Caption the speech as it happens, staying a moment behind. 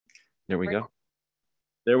There we go.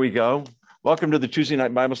 There we go. Welcome to the Tuesday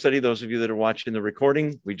night Bible study. Those of you that are watching the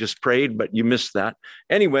recording, we just prayed, but you missed that.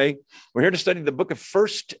 Anyway, we're here to study the book of 1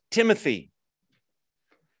 Timothy.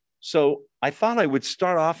 So I thought I would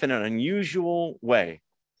start off in an unusual way.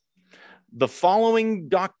 The following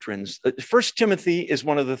doctrines, 1 Timothy is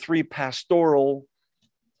one of the three pastoral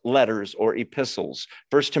letters or epistles.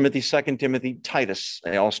 1 Timothy, 2 Timothy, Titus.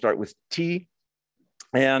 They all start with T.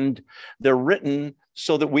 And they're written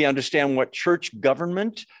so that we understand what church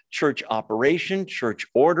government, church operation, church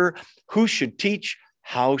order, who should teach,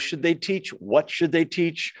 how should they teach, what should they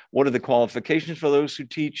teach, what are the qualifications for those who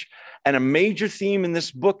teach. And a major theme in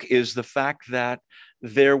this book is the fact that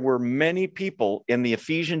there were many people in the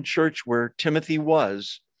Ephesian church where Timothy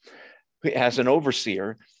was, as an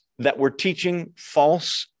overseer, that were teaching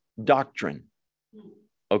false doctrine.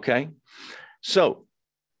 Okay? So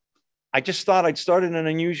I just thought I'd start in an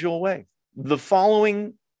unusual way. The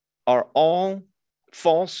following are all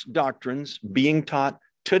false doctrines being taught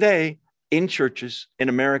today in churches in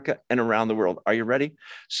America and around the world. Are you ready?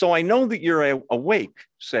 So I know that you're awake.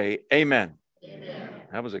 Say amen. Amen.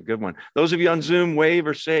 That was a good one. Those of you on Zoom, wave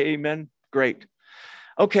or say amen. Great.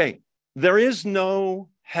 Okay. There is no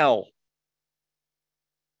hell.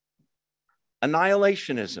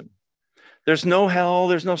 Annihilationism. There's no hell.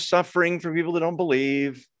 There's no suffering for people that don't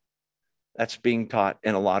believe. That's being taught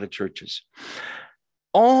in a lot of churches.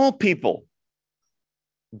 All people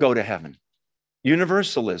go to heaven.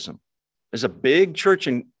 Universalism. There's a big church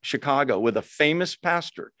in Chicago with a famous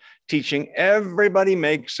pastor teaching everybody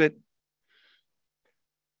makes it.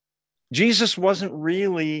 Jesus wasn't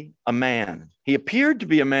really a man. He appeared to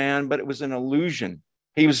be a man, but it was an illusion.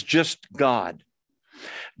 He was just God.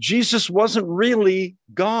 Jesus wasn't really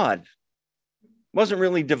God. Wasn't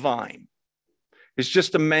really divine. It's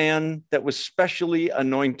just a man that was specially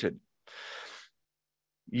anointed.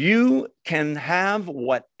 You can have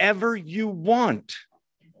whatever you want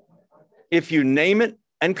if you name it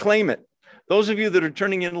and claim it. Those of you that are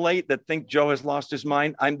turning in late that think Joe has lost his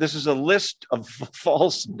mind, this is a list of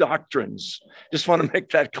false doctrines. Just want to make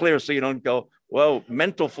that clear so you don't go, whoa,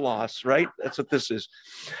 mental floss, right? That's what this is.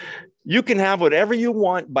 You can have whatever you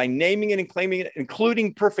want by naming it and claiming it,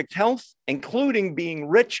 including perfect health, including being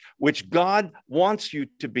rich, which God wants you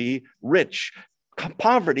to be rich.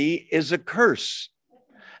 Poverty is a curse.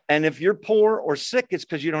 And if you're poor or sick, it's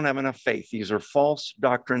because you don't have enough faith. These are false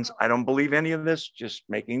doctrines. I don't believe any of this, just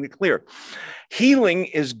making it clear. Healing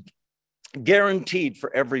is guaranteed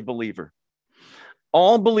for every believer.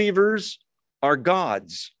 All believers are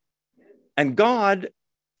God's. And God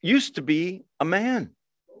used to be a man.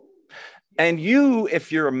 And you,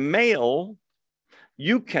 if you're a male,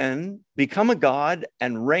 you can become a god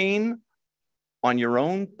and reign on your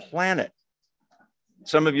own planet.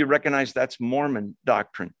 Some of you recognize that's Mormon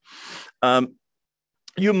doctrine.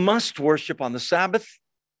 You must worship on the Sabbath,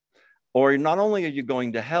 or not only are you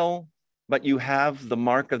going to hell, but you have the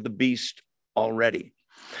mark of the beast already.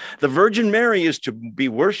 The Virgin Mary is to be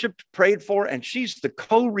worshiped, prayed for, and she's the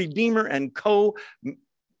co-redeemer and co-mediator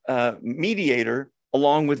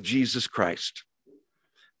along with Jesus Christ.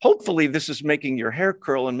 Hopefully, this is making your hair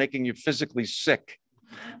curl and making you physically sick.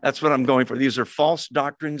 That's what I'm going for. These are false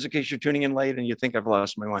doctrines, in case you're tuning in late and you think I've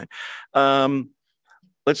lost my mind.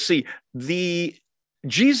 Let's see. The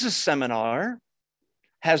Jesus Seminar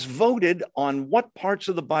has voted on what parts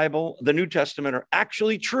of the Bible, the New Testament, are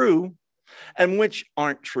actually true and which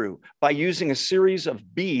aren't true by using a series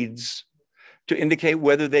of beads to indicate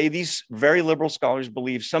whether these very liberal scholars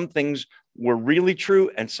believe some things were really true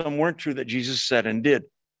and some weren't true that Jesus said and did,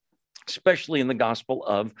 especially in the Gospel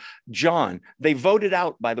of John. They voted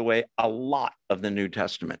out, by the way, a lot of the New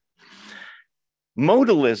Testament.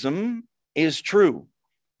 Modalism is true.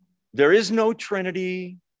 There is no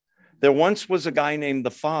Trinity. There once was a guy named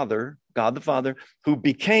the Father, God the Father, who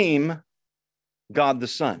became God the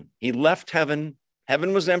Son. He left heaven.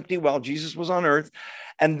 Heaven was empty while Jesus was on earth.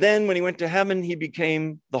 And then when he went to heaven, he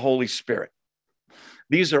became the Holy Spirit.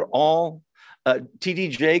 These are all T.D.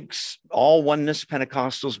 Jakes, all oneness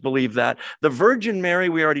Pentecostals believe that. The Virgin Mary,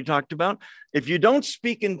 we already talked about. If you don't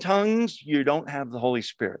speak in tongues, you don't have the Holy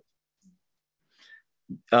Spirit.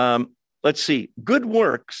 Let's see. Good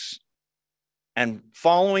works and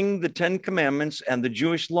following the Ten Commandments and the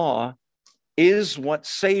Jewish law is what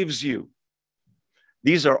saves you.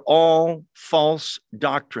 These are all false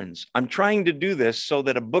doctrines. I'm trying to do this so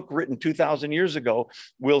that a book written 2,000 years ago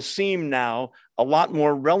will seem now a lot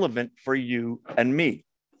more relevant for you and me.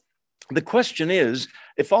 The question is,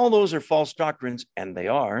 if all those are false doctrines, and they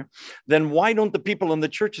are, then why don't the people in the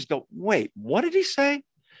churches go, wait, what did he say?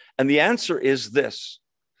 And the answer is this: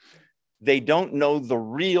 they don't know the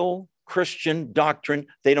real Christian doctrine.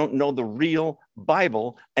 They don't know the real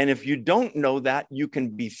Bible. And if you don't know that, you can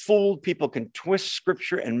be fooled. People can twist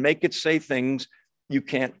scripture and make it say things you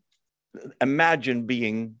can't imagine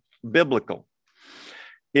being biblical.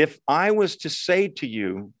 If I was to say to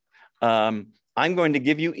you, I'm going to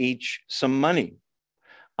give you each some money.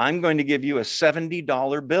 I'm going to give you a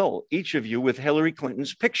 $70 bill, each of you with Hillary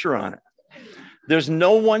Clinton's picture on it. There's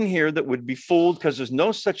no one here that would be fooled because there's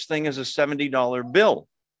no such thing as a $70 bill,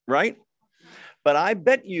 right? But I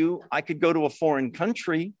bet you I could go to a foreign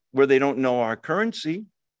country where they don't know our currency.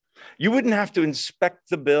 You wouldn't have to inspect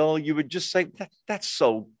the bill. You would just say, that's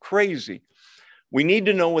so crazy. We need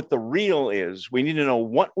to know what the real is. We need to know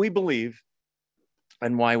what we believe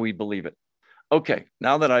and why we believe it. Okay,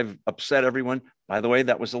 now that I've upset everyone, by the way,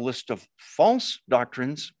 that was a list of false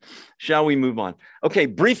doctrines. Shall we move on? Okay,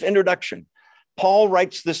 brief introduction. Paul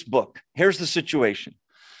writes this book. Here's the situation.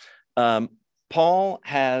 Paul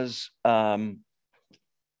has,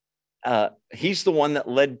 he's the one that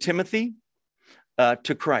led Timothy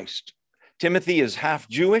to Christ. Timothy is half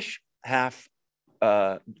Jewish, half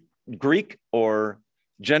Greek or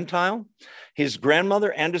Gentile. His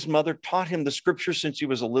grandmother and his mother taught him the scripture since he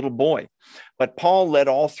was a little boy. But Paul led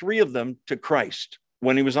all three of them to Christ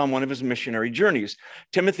when he was on one of his missionary journeys.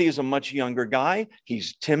 Timothy is a much younger guy.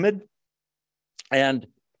 He's timid. And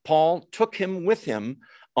Paul took him with him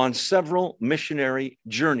on several missionary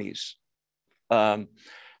journeys. And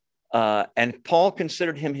Paul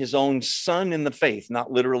considered him his own son in the faith,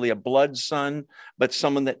 not literally a blood son, but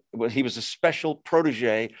someone that he was a special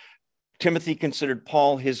protege. Timothy considered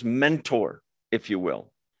Paul his mentor, if you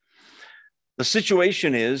will. The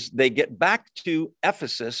situation is they get back to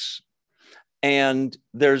Ephesus, and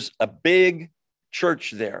there's a big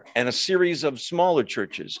church there and a series of smaller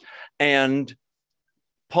churches. And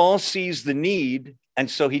Paul sees the need, and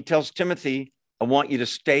so he tells Timothy, I want you to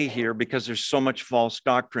stay here because there's so much false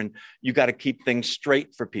doctrine. You got to keep things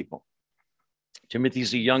straight for people.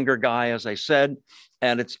 Timothy's a younger guy, as I said,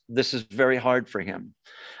 and this is very hard for him.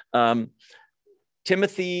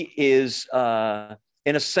 Timothy is,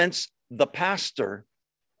 in a sense, the pastor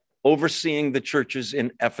overseeing the churches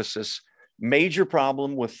in Ephesus. Major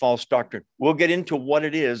problem with false doctrine. We'll get into what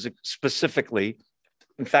it is specifically.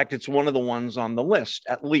 In fact, it's one of the ones on the list,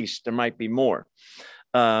 at least. There might be more.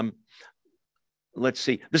 Let's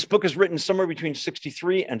see. This book is written somewhere between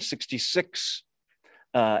 63 and 66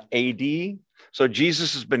 AD. So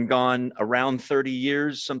Jesus has been gone around 30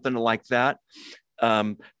 years, something like that.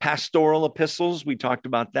 Pastoral epistles, we talked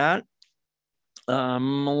about that.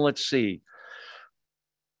 Let's see.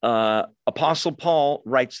 Apostle Paul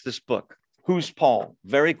writes this book. Who's Paul?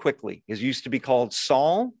 Very quickly. He used to be called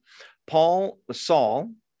Saul.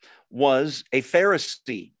 Saul was a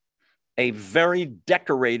Pharisee, a very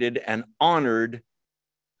decorated and honored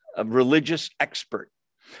religious expert.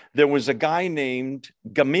 There was a guy named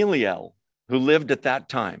Gamaliel who lived at that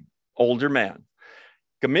time, older man.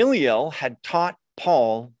 Gamaliel had taught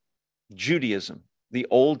Paul Judaism, the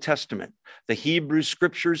Old Testament, the Hebrew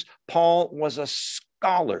scriptures. Paul was a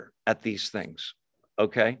scholar at these things,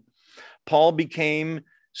 okay? Paul became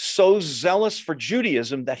so zealous for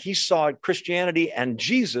Judaism that he saw Christianity and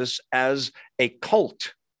Jesus as a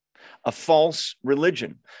cult, a false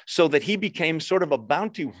religion, so that he became sort of a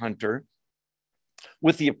bounty hunter.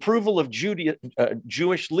 With the approval of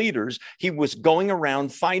Jewish leaders, he was going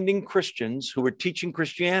around finding Christians who were teaching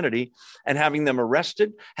Christianity and having them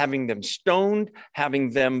arrested, having them stoned,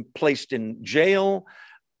 having them placed in jail,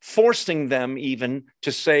 forcing them even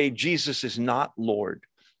to say Jesus is not Lord,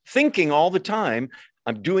 thinking all the time,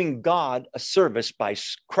 I'm doing God a service by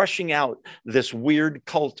crushing out this weird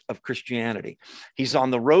cult of Christianity. He's on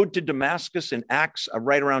the road to Damascus in Acts,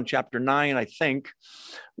 right around chapter 9, I think,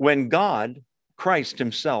 when God, Christ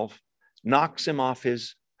himself, knocks him off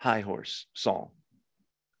his high horse, Saul,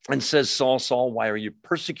 and says, Saul, Saul, why are you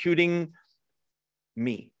persecuting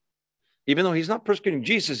me? Even though he's not persecuting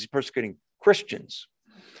Jesus, he's persecuting Christians.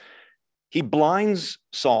 He blinds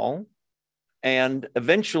Saul, and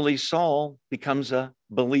eventually Saul becomes a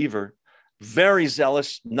believer, very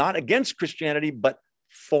zealous, not against Christianity, but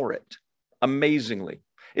for it, amazingly.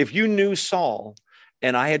 If you knew Saul,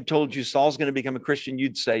 and I had told you Saul's going to become a Christian,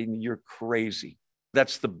 you'd say, you're crazy.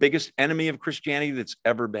 That's the biggest enemy of Christianity that's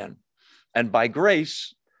ever been. And by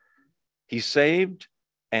grace, he's saved,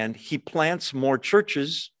 and he plants more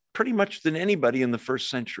churches pretty much than anybody in the first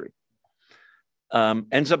century.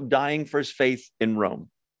 Ends up dying for his faith in Rome.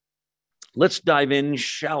 Let's dive in,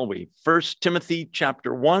 shall we? 1 Timothy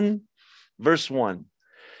chapter 1, verse 1.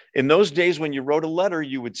 In those days when you wrote a letter,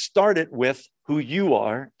 you would start it with who you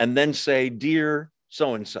are and then say, dear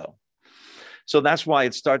so-and-so. So that's why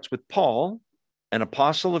it starts with Paul, an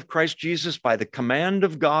apostle of Christ Jesus by the command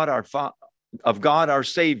of God, our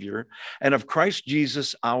Savior, and of Christ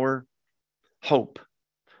Jesus, our hope.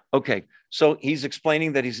 Okay, so he's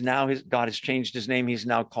explaining that God has changed his name. He's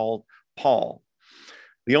now called Paul.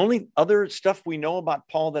 The only other stuff we know about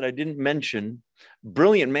Paul that I didn't mention,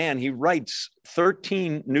 brilliant man, he writes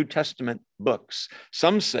 13 New Testament books.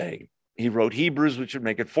 Some say he wrote Hebrews, which would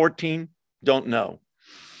make it 14. Don't know.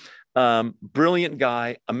 Brilliant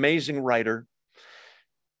guy, amazing writer.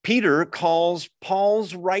 Peter calls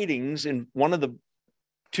Paul's writings in one of the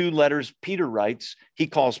 2 letters Peter writes, he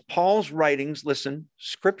calls Paul's writings, listen,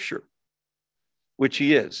 scripture, which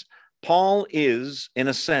he is. Paul is, in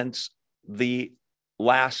a sense, the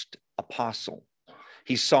last apostle.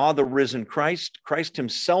 He saw the risen Christ. Christ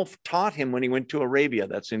himself taught him when he went to Arabia.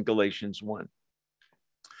 That's in Galatians 1.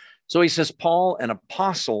 So he says, Paul, an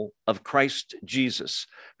apostle of Christ Jesus.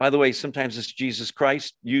 By the way, sometimes it's Jesus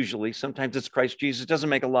Christ, usually. Sometimes it's Christ Jesus. It doesn't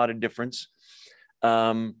make a lot of difference.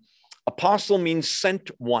 Apostle means sent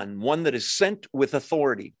one that is sent with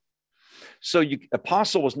authority. So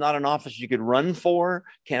apostle was not an office you could run for,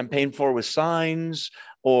 campaign for with signs,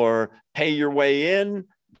 or pay your way in.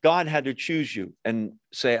 God had to choose you and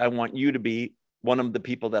say, I want you to be one of the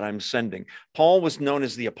people that I'm sending. Paul was known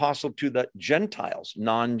as the apostle to the Gentiles,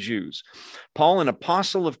 non-Jews. Paul, an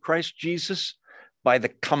apostle of Christ Jesus by the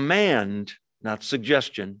command, not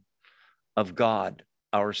suggestion, of God,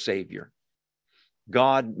 our Savior.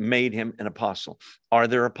 God made him an apostle. Are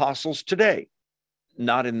there apostles today?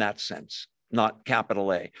 Not in that sense, not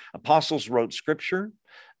capital A. Apostles wrote scripture.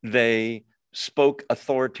 They spoke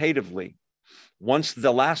authoritatively. Once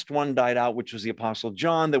the last one died out, which was the Apostle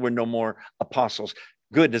John, there were no more apostles.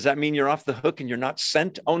 Good. Does that mean you're off the hook and you're not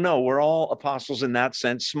sent? Oh, no, we're all apostles in that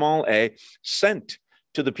sense, small a, sent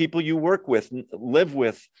to the people you work with, live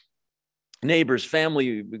with, neighbors,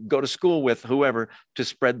 family, go to school with, whoever, to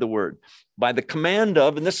spread the word. By the command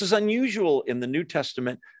of, and this is unusual in the New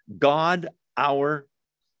Testament, God, our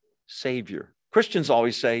Savior. Christians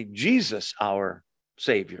always say, Jesus, our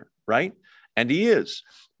Savior, right? And he is.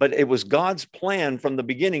 But it was God's plan from the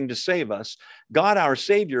beginning to save us. God, our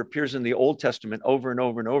Savior, appears in the Old Testament over and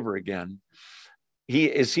over and over again.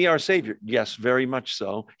 Is he our Savior? Yes, very much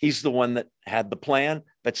so. He's the one that had the plan,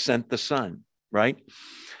 that sent the Son, right?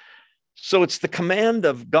 So it's the command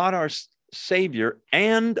of God, our Savior,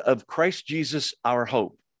 and of Christ Jesus, our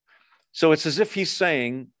hope. So it's as if he's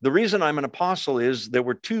saying, the reason I'm an apostle is there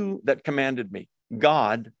were 2 that commanded me,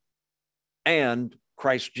 God and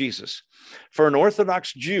Christ Jesus. For an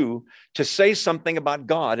Orthodox Jew to say something about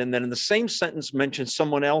God and then in the same sentence mention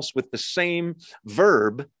someone else with the same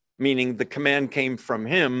verb, meaning the command came from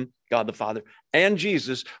him, God the Father, and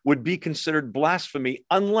Jesus, would be considered blasphemy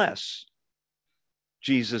unless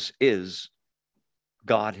Jesus is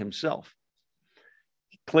God himself.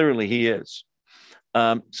 Clearly he is.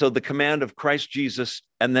 So the command of Christ Jesus,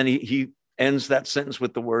 and then he ends that sentence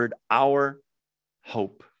with the word, our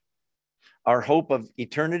hope. Our hope of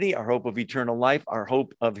eternity, our hope of eternal life, our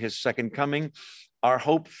hope of his second coming, our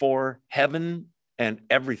hope for heaven and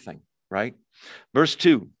everything, right? Verse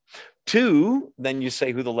 2. 2, then you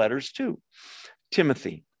say who the letter's to.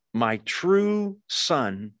 Timothy, my true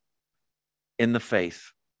son in the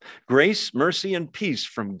faith. Grace, mercy, and peace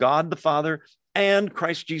from God the Father and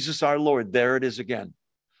Christ Jesus our Lord. There it is again.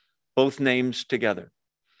 Both names together.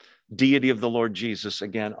 Deity of the Lord Jesus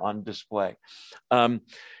again on display.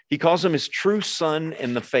 He calls him his true son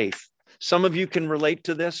in the faith. Some of you can relate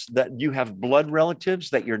to this, that you have blood relatives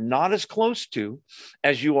that you're not as close to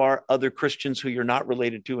as you are other Christians who you're not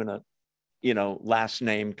related to in a, last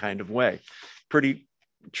name kind of way. Pretty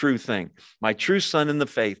true thing. My true son in the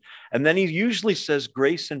faith. And then he usually says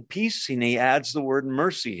grace and peace, and he adds the word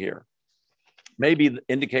mercy here, maybe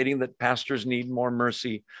indicating that pastors need more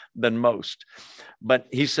mercy than most. But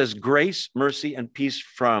he says grace, mercy, and peace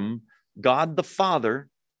from God the Father.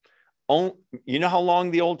 You know how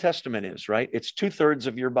long the Old Testament is, right? It's 2/3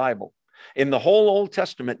 of your Bible. In the whole Old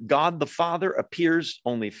Testament, God the Father appears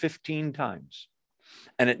only 15 times.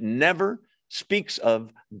 And it never speaks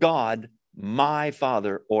of God, my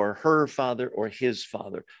Father, or her Father, or his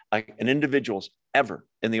Father, like an individual's ever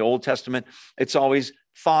in the Old Testament. It's always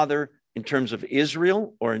Father in terms of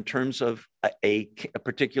Israel or in terms of a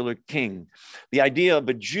particular king. The idea of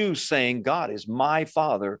a Jew saying God is my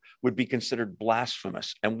Father would be considered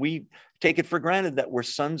blasphemous. And we take it for granted that we're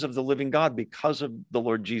sons of the living God because of the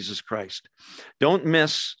Lord Jesus Christ. Don't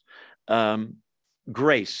miss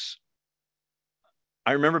grace.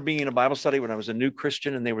 I remember being in a Bible study when I was a new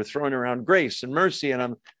Christian and they were throwing around grace and mercy.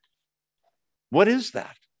 And what is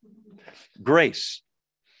that? Grace.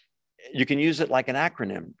 you can use it like an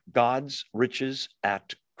acronym: God's riches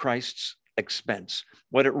at Christ's expense.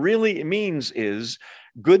 What it really means is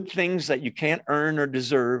good things that you can't earn or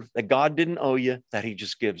deserve, that God didn't owe you, that he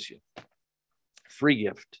just gives you. Free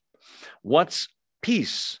gift. What's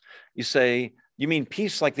peace? You say, you mean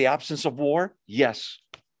peace like the absence of war? Yes.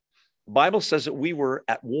 The Bible says that we were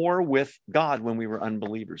at war with God when we were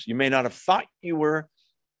unbelievers. You may not have thought you were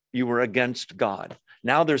against God.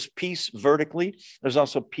 Now there's peace vertically. There's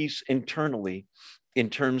also peace internally in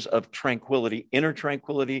terms of tranquility, inner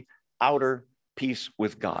tranquility, outer peace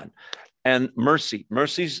with God. And mercy.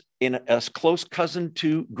 Mercy's in a close cousin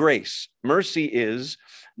to grace. Mercy is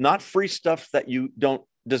not free stuff that you don't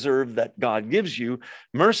deserve that God gives you.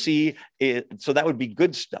 Mercy is, so that would be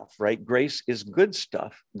good stuff, right? Grace is good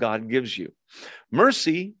stuff God gives you.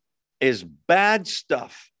 Mercy is bad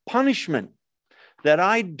stuff, punishment that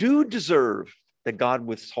I do deserve, that God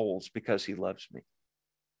withholds because he loves me.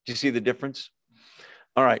 Do you see the difference?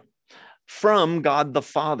 All right. From God the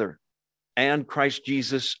Father and Christ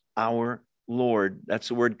Jesus our Lord. That's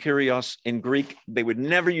the word Kyrios in Greek. They would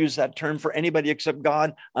never use that term for anybody except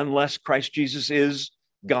God unless Christ Jesus is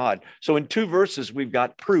God. So in 2 verses, we've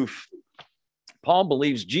got proof. Paul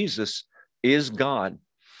believes Jesus is God.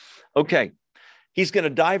 Okay, he's going to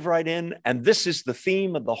dive right in, and this is the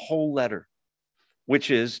theme of the whole letter,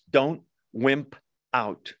 which is don't wimp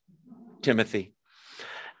out, Timothy.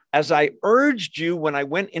 As I urged you when I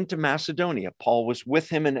went into Macedonia, Paul was with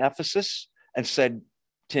him in Ephesus and said,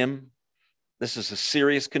 Tim, this is a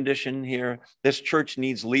serious condition here. This church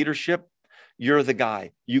needs leadership. You're the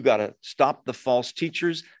guy. You got to stop the false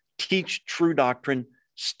teachers, teach true doctrine,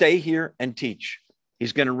 stay here and teach.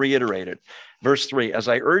 He's going to reiterate it. Verse 3, as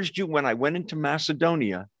I urged you when I went into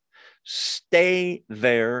Macedonia, stay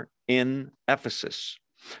there in Ephesus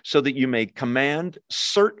so that you may command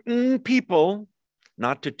certain people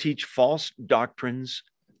not to teach false doctrines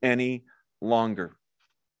any longer.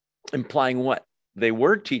 Implying what? They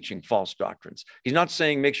were teaching false doctrines. He's not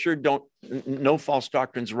saying make sure no false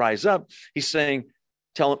doctrines rise up. He's saying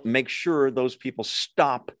make sure those people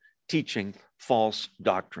stop teaching false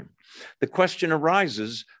doctrine. The question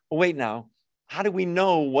arises, well, wait now, how do we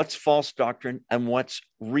know what's false doctrine and what's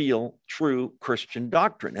real, true Christian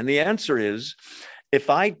doctrine? And the answer is, if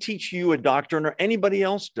I teach you a doctrine or anybody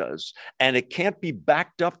else does, and it can't be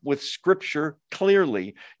backed up with scripture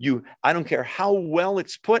clearly, I don't care how well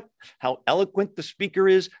it's put, how eloquent the speaker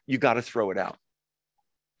is, you got to throw it out.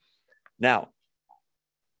 Now,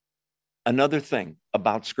 another thing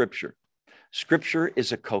about scripture. Scripture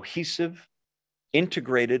is a cohesive,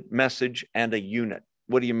 integrated message and a unit.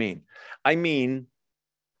 What do you mean? I mean,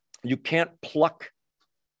 you can't pluck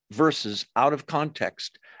verses out of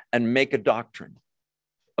context and make a doctrine.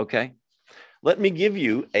 Okay, let me give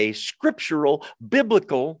you a scriptural,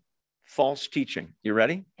 biblical false teaching. You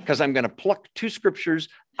ready? Because I'm going to pluck 2 scriptures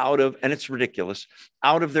out of, and it's ridiculous,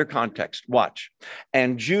 out of their context. Watch.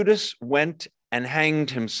 And Judas went and hanged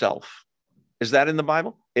himself. Is that in the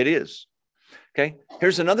Bible? It is. Okay,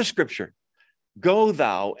 here's another scripture. Go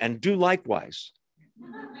thou and do likewise.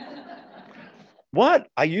 What?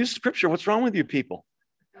 I use scripture. What's wrong with you people?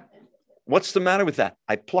 What's the matter with that?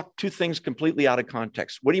 I plucked 2 things completely out of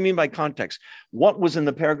context. What do you mean by context? What was in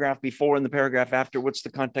the paragraph before and the paragraph after? What's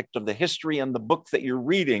the context of the history and the book that you're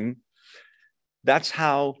reading? That's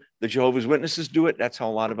how the Jehovah's Witnesses do it. That's how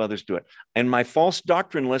a lot of others do it. And my false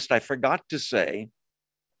doctrine list, I forgot to say,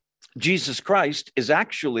 Jesus Christ is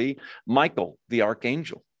actually Michael, the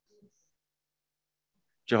archangel.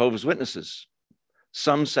 Jehovah's Witnesses.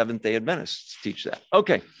 Some Seventh-day Adventists teach that.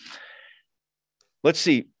 Okay. Let's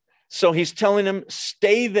see. So he's telling him,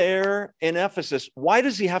 stay there in Ephesus. Why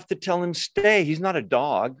does he have to tell him stay? He's not a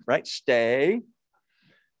dog, right? Stay.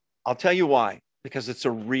 I'll tell you why. Because it's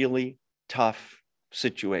a really tough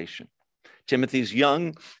situation. Timothy's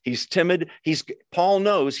young. He's timid. Paul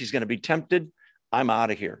knows he's going to be tempted. I'm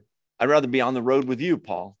out of here. I'd rather be on the road with you,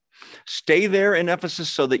 Paul. Stay there in Ephesus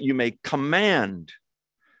so that you may command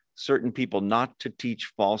certain people not to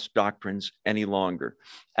teach false doctrines any longer.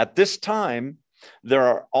 At this time, there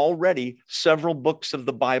are already several books of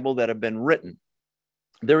the Bible that have been written.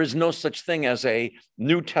 There is no such thing as a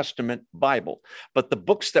New Testament Bible, but the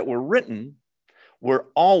books that were written were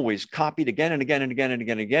always copied again and again and again and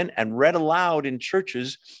again and again and read aloud in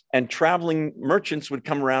churches, and traveling merchants would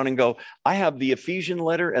come around and go, I have the Ephesian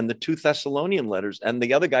letter and the 2 Thessalonian letters. And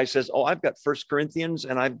the other guy says, oh, I've got 1 Corinthians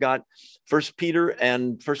and I've got 1 Peter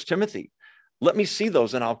and 1 Timothy. Let me see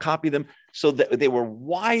those and I'll copy them. So that they were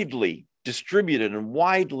widely distributed and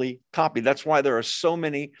widely copied. That's why there are so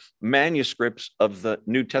many manuscripts of the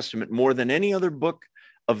New Testament, more than any other book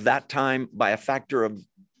of that time by a factor of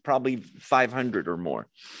probably 500 or more.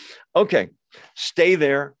 Okay, stay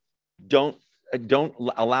there. Don't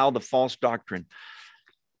allow the false doctrine.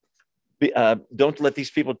 Don't let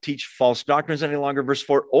these people teach false doctrines any longer. Verse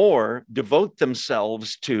 4, or devote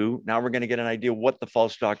themselves to, now we're going to get an idea what the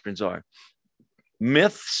false doctrines are.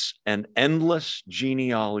 Myths and endless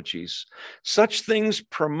genealogies. Such things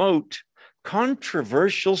promote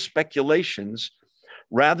controversial speculations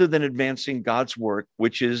rather than advancing God's work,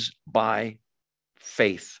 which is by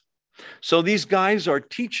faith. So these guys are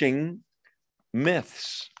teaching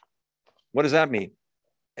myths. What does that mean?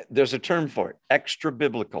 There's a term for it, extra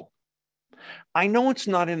biblical. I know it's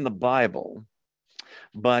not in the Bible,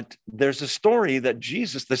 but there's a story that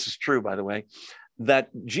Jesus, this is true, by the way, that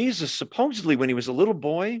Jesus supposedly, when he was a little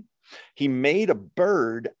boy, he made a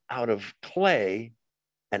bird out of clay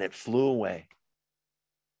and it flew away.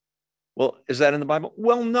 Well, is that in the Bible?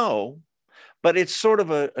 Well, no, but it's sort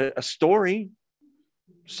of a story.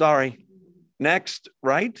 Sorry. Next,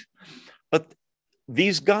 right? But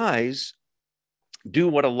these guys do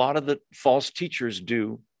what a lot of the false teachers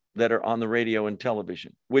do that are on the radio and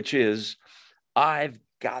television, which is, I've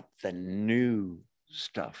got the new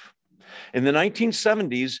stuff. In the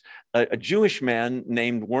 1970s, a Jewish man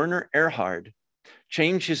named Werner Erhard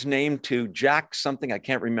changed his name to Jack something, I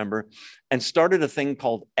can't remember, and started a thing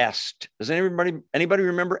called EST. Does anybody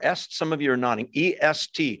remember EST? Some of you are nodding.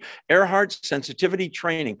 EST, Erhard Sensitivity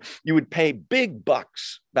Training. You would pay big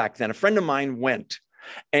bucks back then. A friend of mine went,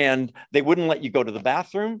 and they wouldn't let you go to the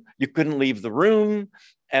bathroom. You couldn't leave the room,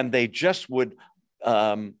 and they just would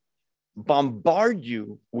bombard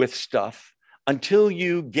you with stuff until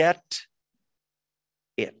you get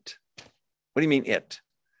it. What do you mean it?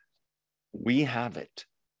 We have it.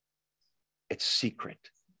 It's secret.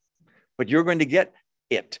 But you're going to get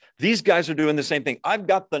it. These guys are doing the same thing. I've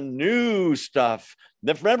got the new stuff.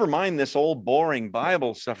 Never mind this old boring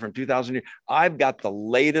Bible stuff from 2,000 years. I've got the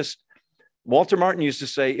latest. Walter Martin used to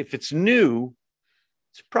say, if it's new,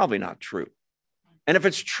 it's probably not true. And if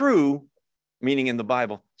it's true, meaning in the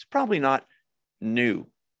Bible, it's probably not new.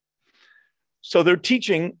 So they're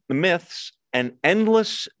teaching the myths and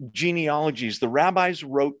endless genealogies. The rabbis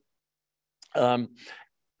wrote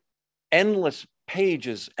endless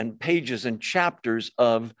pages and pages and chapters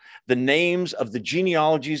of the names of the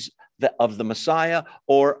genealogies of the Messiah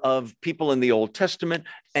or of people in the Old Testament.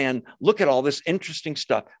 And look at all this interesting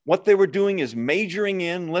stuff. What they were doing is majoring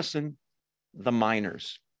in, listen, the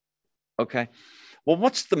minors. Okay. Well,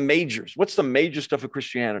 what's the majors? What's the major stuff of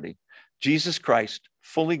Christianity? Jesus Christ,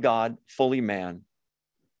 fully God, fully man,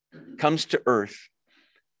 comes to earth.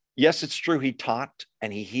 Yes, it's true. He taught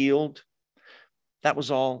and he healed. That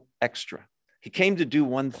was all extra. He came to do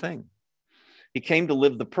one thing. He came to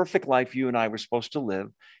live the perfect life you and I were supposed to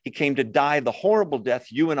live. He came to die the horrible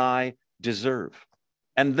death you and I deserve.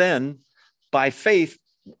 And then by faith,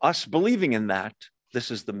 us believing in that,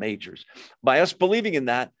 this is the majors. By us believing in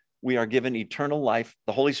that, we are given eternal life,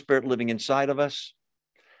 the Holy Spirit living inside of us,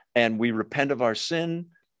 and we repent of our sin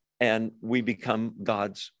and we become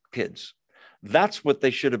God's kids. That's what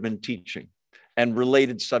they should have been teaching. And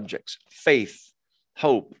related subjects, faith,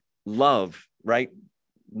 hope, love, right?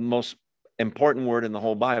 Most important word in the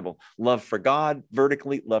whole Bible. Love for God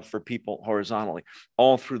vertically, love for people horizontally,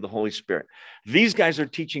 all through the Holy Spirit. These guys are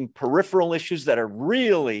teaching peripheral issues that are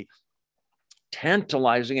really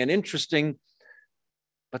tantalizing and interesting,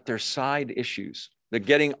 but they're side issues. They're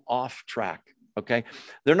getting off track, okay?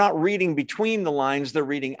 They're not reading between the lines, they're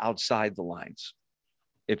reading outside the lines,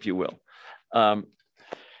 if you will.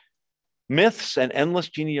 Myths and endless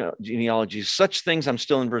genealogies, such things, I'm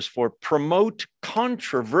still in verse 4, promote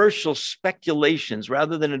controversial speculations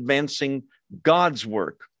rather than advancing God's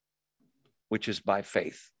work, which is by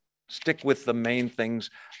faith. Stick with the main things,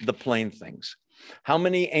 the plain things. How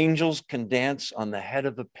many angels can dance on the head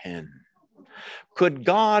of a pin? Could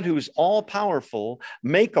God, who's all powerful,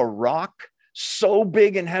 make a rock so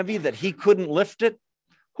big and heavy that he couldn't lift it?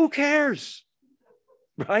 Who cares?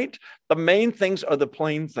 Right? The main things are the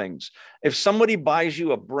plain things. If somebody buys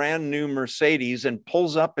you a brand new Mercedes and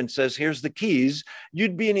pulls up and says, here's the keys,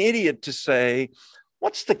 you'd be an idiot to say,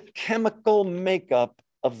 what's the chemical makeup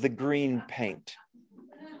of the green paint?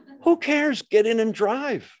 Who cares? Get in and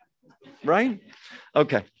drive, right?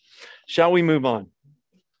 Okay. Shall we move on?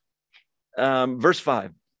 Verse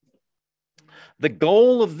 5. The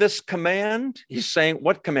goal of this command, he's saying,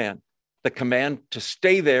 what command? The command to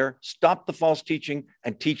stay there, stop the false teaching,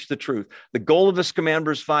 and teach the truth. The goal of this command,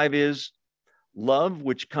 verse 5, is love,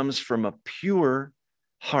 which comes from a pure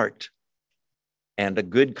heart and a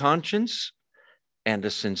good conscience and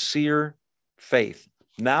a sincere faith.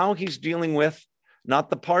 Now he's dealing with not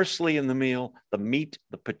the parsley in the meal, the meat,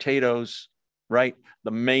 the potatoes, right?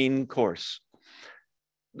 The main course.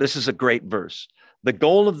 This is a great verse. The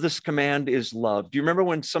goal of this command is love. Do you remember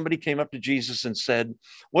when somebody came up to Jesus and said,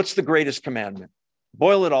 what's the greatest commandment?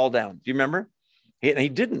 Boil it all down. Do you remember? He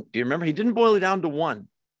didn't. Do you remember? He didn't boil it down to one.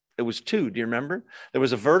 It was two. Do you remember? There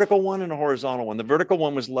was a vertical one and a horizontal one. The vertical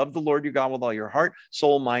one was love the Lord your God with all your heart,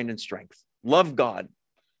 soul, mind, and strength. Love God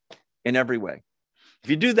in every way.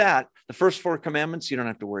 If you do that, the first four commandments, you don't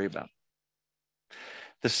have to worry about.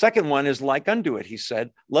 The second one is like unto it. He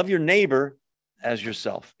said, love your neighbor as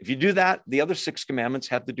yourself. If you do that, the other six commandments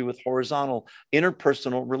have to do with horizontal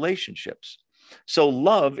interpersonal relationships. So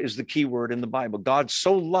love is the key word in the Bible. God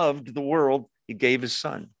so loved the world, he gave his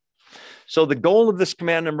son. So the goal of this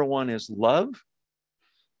command number one is love.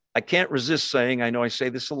 I can't resist saying, I know I say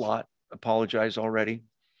this a lot, apologize already.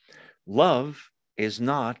 Love is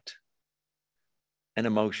not an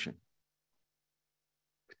emotion.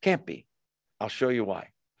 It can't be. I'll show you why.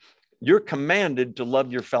 You're commanded to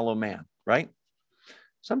love your fellow man, right?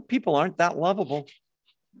 Some people aren't that lovable.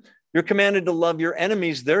 You're commanded to love your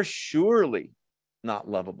enemies. They're surely not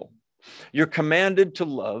lovable. You're commanded to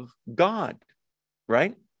love God,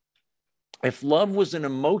 right? If love was an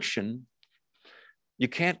emotion, you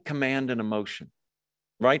can't command an emotion,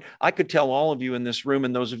 right? I could tell all of you in this room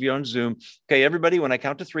and those of you on Zoom, okay, everybody, when I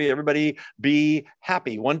count to three, everybody be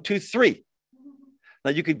happy. 1, 2, 3.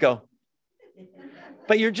 Now you could go,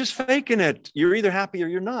 but you're just faking it. You're either happy or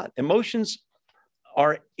you're not. Emotions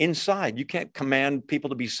are inside. You can't command people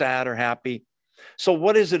to be sad or happy. So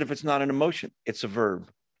what is it if it's not an emotion? It's a verb.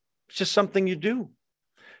 It's just something you do.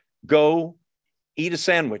 Go eat a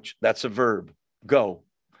sandwich. That's a verb. Go.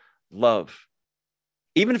 Love.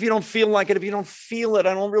 Even if you don't feel like it, if you don't feel it,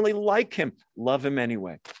 I don't really like him. Love him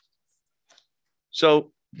anyway.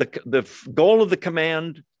 So the goal of the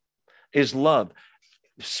command is love.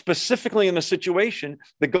 Specifically in the situation,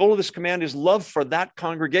 the goal of this command is love for that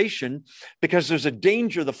congregation, because there's a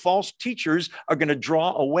danger the false teachers are going to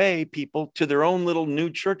draw away people to their own little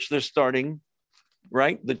new church they're starting,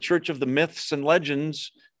 right? The church of the myths and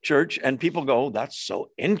legends church. And people go, that's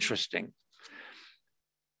so interesting.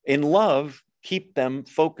 In love, keep them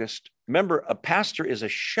focused. Remember, a pastor is a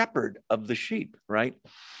shepherd of the sheep, right?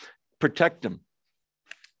 Protect them.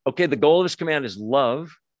 Okay, the goal of this command is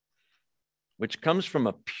love, which comes from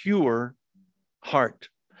a pure heart,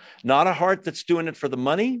 not a heart that's doing it for the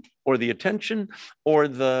money or the attention or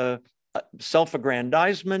the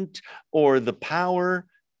self-aggrandizement or the power.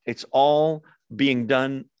 It's all being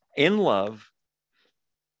done in love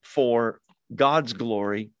for God's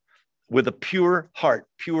glory with a pure heart.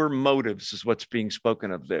 Pure motives is what's being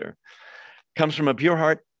spoken of there. Comes from a pure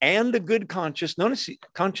heart and a good conscience. Notice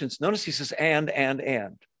he says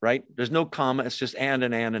and, right? There's no comma. It's just and.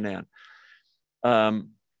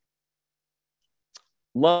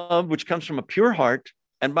 Love, which comes from a pure heart.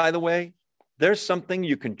 And by the way, there's something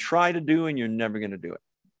you can try to do and you're never going to do it.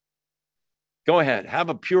 Go ahead, have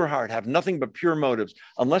a pure heart, have nothing but pure motives.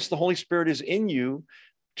 Unless the Holy Spirit is in you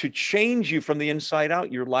to change you from the inside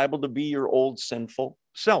out, you're liable to be your old sinful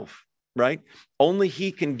self, right? Only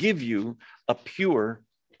he can give you a pure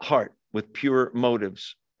heart with pure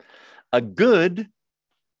motives. A good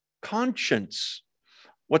conscience.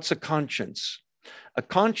 What's a conscience? A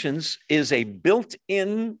conscience is a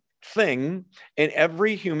built-in thing in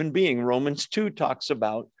every human being. Romans 2 talks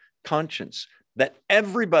about conscience, that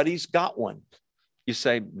everybody's got one. You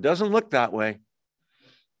say, doesn't look that way.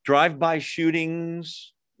 Drive-by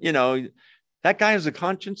shootings, that guy has a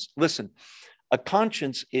conscience. Listen, a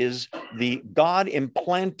conscience is the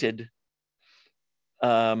God-implanted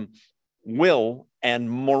will and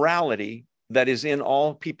morality that is in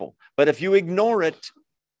all people. But if you ignore it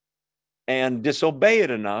and disobey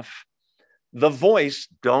it enough, the voice,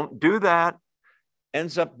 don't do that,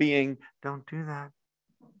 ends up being, don't do that,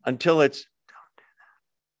 until it's, don't do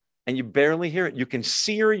that. And you barely hear it. You can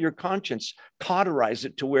sear your conscience, cauterize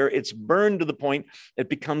it to where it's burned to the point it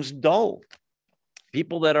becomes dull.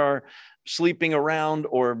 People that are sleeping around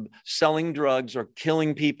or selling drugs or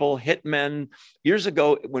killing people, hitmen. Years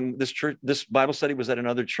ago, when this Bible study was at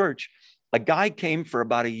another church, a guy came for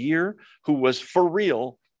about a year who was for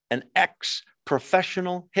real an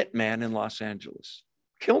ex-professional hitman in Los Angeles,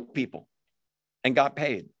 killed people and got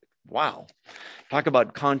paid. Wow. Talk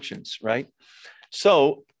about conscience, right?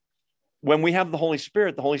 So when we have the Holy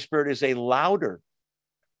Spirit is a louder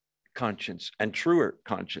conscience and truer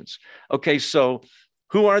conscience. Okay, so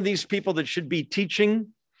who are these people that should be teaching?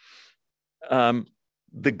 The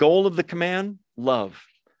goal of the command, love,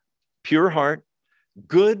 pure heart,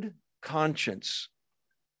 good conscience.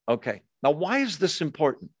 Okay, now why is this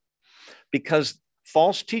important? Because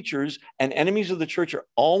false teachers and enemies of the church are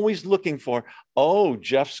always looking for, oh,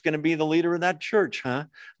 Jeff's going to be the leader of that church, huh?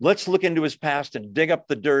 Let's look into his past and dig up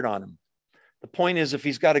the dirt on him. The point is, if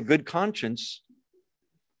he's got a good conscience,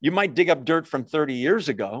 you might dig up dirt from 30 years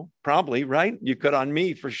ago, probably, right? You could on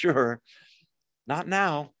me for sure. Not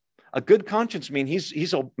now. A good conscience means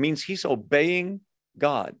he's obeying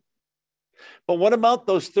God. But what about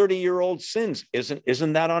those 30-year-old sins?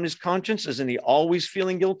 Isn't that on his conscience? Isn't he always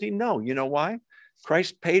feeling guilty? No. You know why?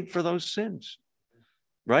 Christ paid for those sins,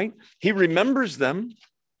 right? He remembers them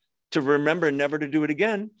to remember never to do it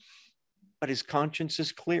again, but his conscience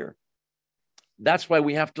is clear. That's why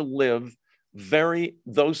we have to live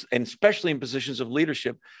and especially in positions of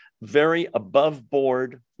leadership, very above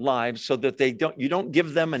board lives so that you don't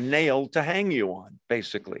give them a nail to hang you on,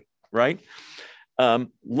 basically, right?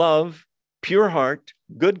 Love, pure heart,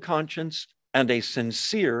 good conscience, and a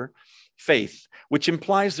sincere faith, which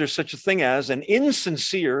implies there's such a thing as an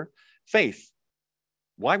insincere faith.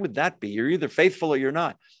 Why would that be? You're either faithful or you're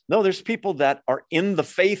not. No, there's people that are in the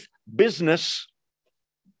faith business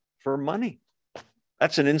for money.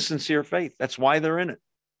 That's an insincere faith. That's why they're in it,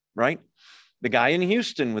 right? The guy in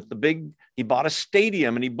Houston with he bought a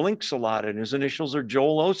stadium and he blinks a lot and his initials are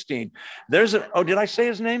Joel Osteen. Did I say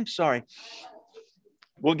his name? Sorry.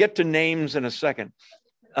 We'll get to names in a second.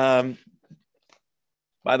 By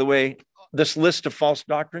the way, this list of false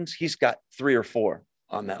doctrines, he's got 3 or 4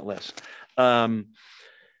 on that list.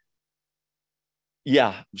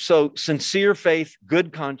 So sincere faith,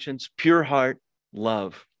 good conscience, pure heart,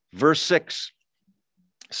 love. Verse 6,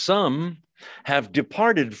 some have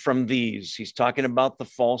departed from these. He's talking about the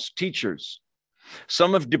false teachers.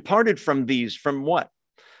 Some have departed from these. From what?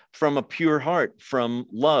 From a pure heart, from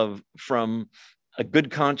love, from a good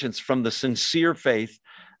conscience, from the sincere faith,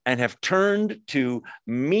 and have turned to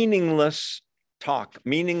meaningless talk,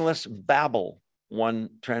 meaningless babble, one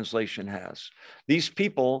translation has. These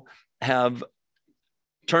people have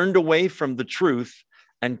turned away from the truth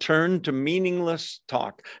and turned to meaningless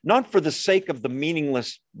talk, not for the sake of the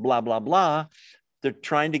meaningless blah, blah, blah. They're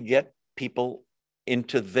trying to get people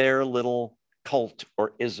into their little cult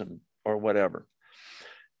or ism or whatever.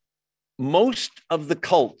 Most of the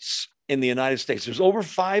cults in the United States, there's over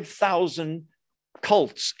 5,000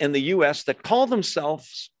 cults in the US that call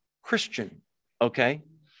themselves Christian, okay?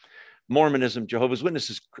 Mormonism, Jehovah's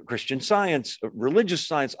Witnesses, Christian Science, religious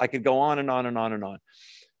science. I could go on and on and on and on.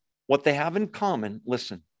 What they have in common,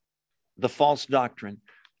 listen, the false doctrine,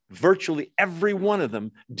 virtually every one of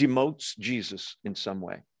them demotes Jesus in some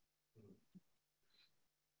way.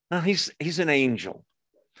 Now, he's an angel.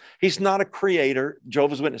 He's not a creator,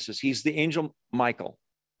 Jehovah's Witnesses. He's the angel Michael.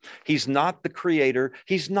 He's not the creator.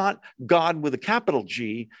 He's not God with a capital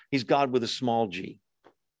G. He's God with a small g,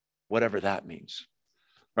 whatever that means,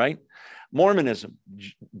 right? Mormonism,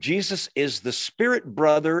 Jesus is the spirit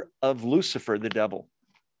brother of Lucifer, the devil.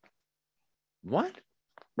 What?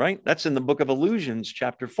 Right? That's in the book of Illusions,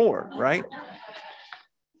 chapter 4, right?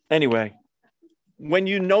 Anyway, when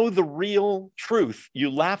you know the real truth,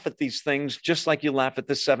 you laugh at these things just like you laugh at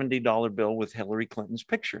the $70 bill with Hillary Clinton's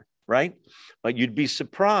picture, right? But you'd be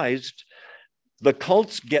surprised. The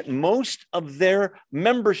cults get most of their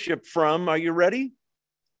membership from, are you ready?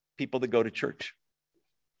 People that go to church,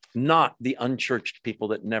 not the unchurched people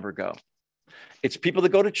that never go. It's people that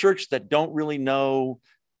go to church that don't really know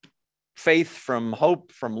faith from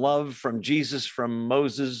hope, from love, from Jesus, from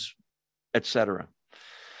Moses, etc.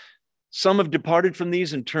 Some have departed from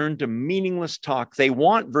these and turned to meaningless talk. They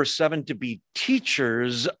want, verse 7, to be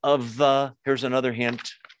teachers of here's another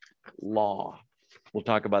hint, law. We'll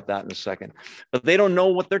talk about that in a second. But they don't know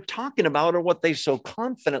what they're talking about or what they so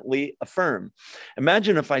confidently affirm.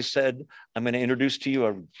 Imagine if I said, I'm going to introduce to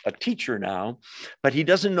you a teacher now, but he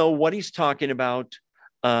doesn't know what he's talking about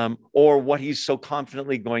or what he's so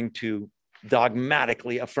confidently going to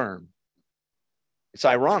dogmatically affirm. It's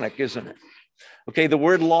ironic, isn't it? Okay, the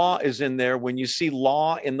word law is in there. When you see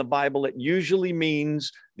law in the Bible, it usually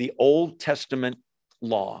means the Old Testament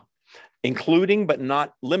law, including but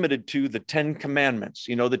not limited to the 10 commandments.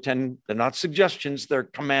 You know, they're not suggestions, they're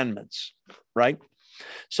commandments, right?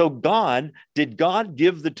 So did God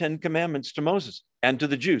give the 10 commandments to Moses and to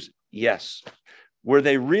the Jews? Yes. Were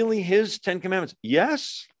they really his 10 commandments?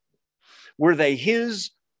 Yes. Were they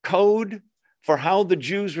his code for how the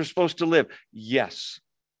Jews were supposed to live? Yes.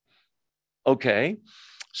 Okay.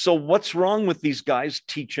 So what's wrong with these guys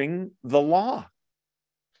teaching the law?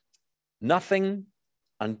 Nothing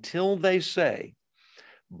until they say,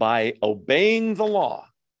 by obeying the law,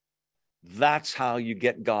 that's how you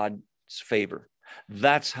get God's favor.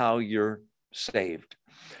 That's how you're saved.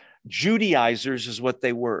 Judaizers is what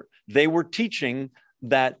they were. They were teaching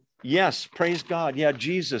that, yes, praise God. Yeah,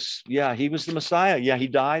 Jesus. Yeah, he was the Messiah. Yeah, he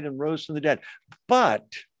died and rose from the dead. But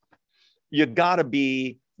you got to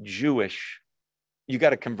be Jewish. You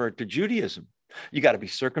got to convert to Judaism. You got to be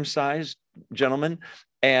circumcised, gentlemen,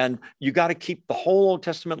 and you got to keep the whole Old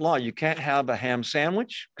Testament law. You can't have a ham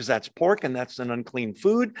sandwich because that's pork and that's an unclean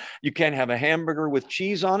food. You can't have a hamburger with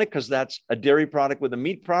cheese on it because that's a dairy product with a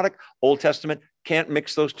meat product. Old Testament can't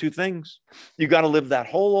mix those two things. You got to live that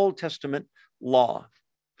whole Old Testament law.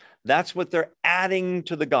 That's what they're adding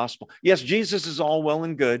to the gospel. Yes, Jesus is all well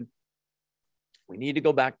and good. We need to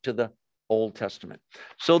go back to the Old Testament.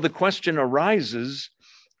 So the question arises,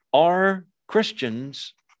 are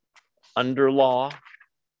Christians under law,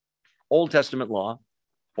 Old Testament law,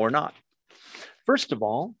 or not? First of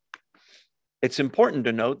all, it's important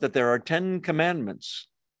to note that there are 10 commandments,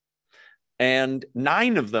 and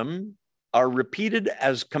 9 of them are repeated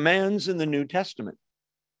as commands in the New Testament.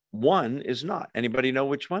 1 is not. Anybody know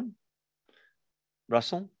which one?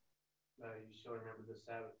 Russell? You shall remember the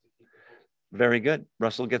Sabbath to keep it holy. Very good.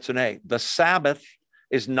 Russell gets an A. The Sabbath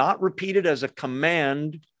is not repeated as a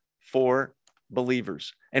command for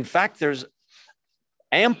believers. In fact, there's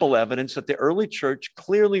ample evidence that the early church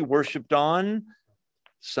clearly worshiped on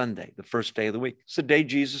Sunday, the first day of the week. It's the day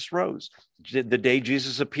Jesus rose, the day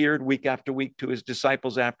Jesus appeared week after week to his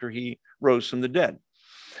disciples after he rose from the dead.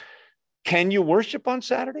 Can you worship on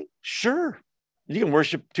Saturday? Sure. You can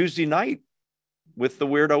worship Tuesday night with the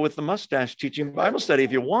weirdo with the mustache teaching Bible study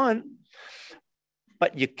if you want.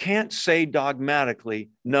 But you can't say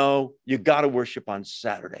dogmatically, no, you got to worship on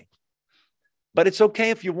Saturday. But it's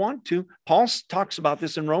okay if you want to. Paul talks about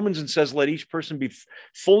this in Romans and says, let each person be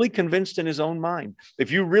fully convinced in his own mind. If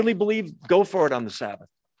you really believe, go for it on the Sabbath.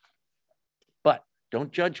 But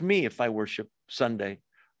don't judge me if I worship Sunday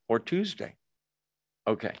or Tuesday.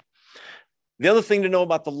 Okay. The other thing to know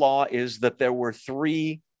about the law is that there were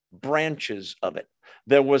 3 branches of it.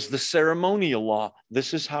 There was the ceremonial law.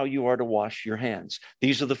 This is how you are to wash your hands.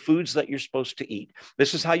 These are the foods that you're supposed to eat.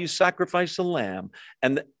 This is how you sacrifice a lamb.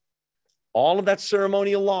 And all of that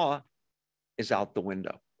ceremonial law is out the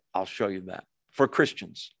window. I'll show you that for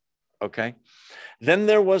Christians. Okay. Then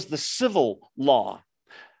there was the civil law,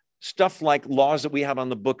 stuff like laws that we have on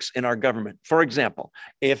the books in our government. For example,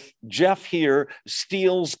 if Jeff here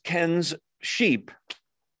steals Ken's sheep,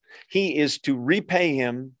 he is to repay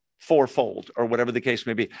him 4-fold or whatever the case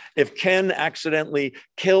may be. If Ken accidentally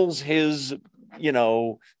kills his,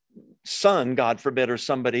 son, God forbid, or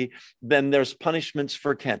somebody, then there's punishments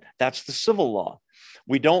for Ken. That's the civil law.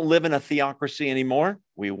 We don't live in a theocracy anymore.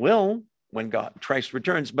 We will when Christ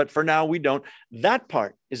returns, but for now we don't. That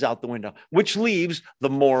part is out the window, which leaves the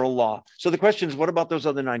moral law. So the question is, what about those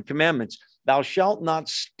other 9 commandments? Thou shalt not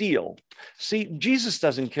steal. See, Jesus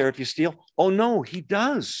doesn't care if you steal. Oh no, he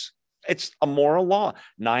does. It's a moral law.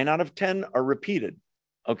 9 out of 10 are repeated.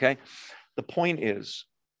 Okay. The point is,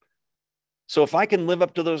 so if I can live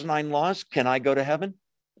up to those 9 laws, can I go to heaven?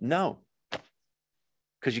 No,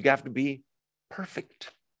 because you have to be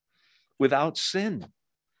perfect without sin.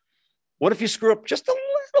 What if you screw up just a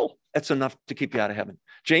little? That's enough to keep you out of heaven.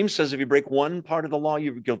 James says if you break one part of the law,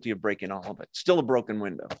 you're guilty of breaking all of it. Still a broken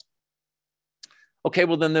window. Okay,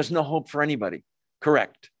 well, then there's no hope for anybody.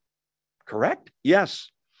 Correct. Correct?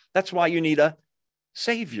 Yes. That's why you need a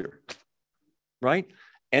savior, right?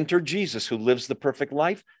 Enter Jesus, who lives the perfect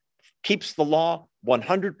life, keeps the law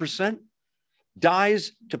 100%,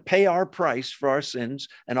 dies to pay our price for our sins,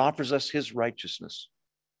 and offers us his righteousness.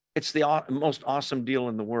 It's the most awesome deal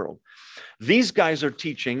in the world. These guys are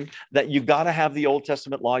teaching that you got to have the Old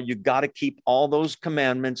Testament law. You got to keep all those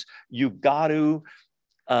commandments. You got to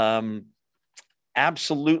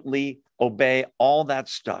absolutely obey all that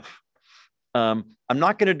stuff. I'm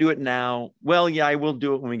not going to do it now. Well, yeah, I will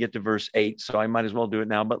do it when we get to verse 8, so I might as well do it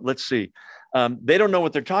now, but let's see. They don't know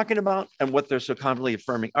what they're talking about and what they're so confidently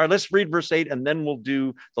affirming. All right, let's read verse 8, and then we'll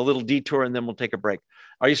do the little detour, and then we'll take a break.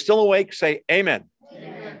 Are you still awake? Say amen.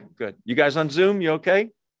 Amen. Good. You guys on Zoom, you okay?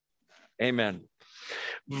 Amen.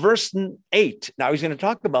 Verse 8. Now he's going to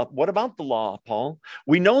talk about, what about the law, Paul?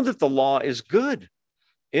 We know that the law is good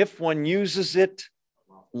if one uses it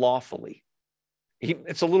lawfully.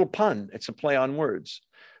 It's a little pun. It's a play on words.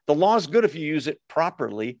 The law is good if you use it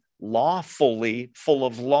properly, lawfully, full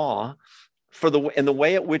of law, in the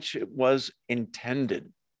way at which it was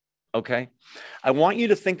intended. Okay? I want you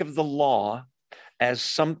to think of the law as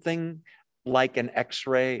something like an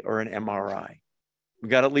X-ray or an MRI. We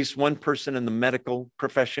got at least one person in the medical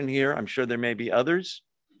profession here. I'm sure there may be others.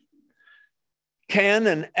 Can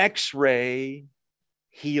an X-ray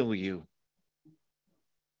heal you?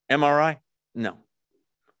 MRI? No.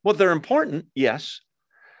 Well, they're important, yes.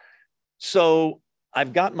 So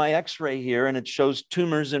I've got my x-ray here and it shows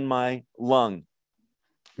tumors in my lung.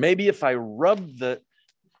 Maybe if I rub the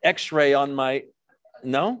x-ray on my,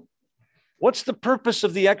 no? What's the purpose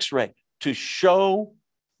of the x-ray? To show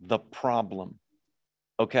the problem,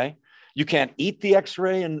 okay? You can't eat the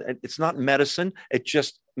x-ray and it's not medicine. It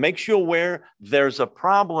just makes you aware there's a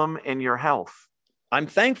problem in your health. I'm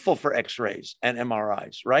thankful for x-rays and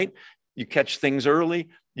MRIs, right? You catch things early,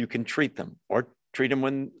 you can treat them or treat them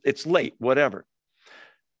when it's late, whatever.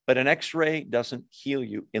 But an x-ray doesn't heal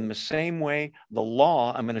you. In the same way, the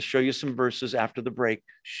law, I'm going to show you some verses after the break,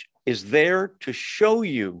 is there to show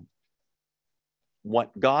you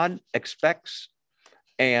what God expects.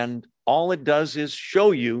 And all it does is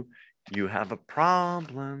show you, you have a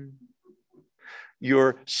problem.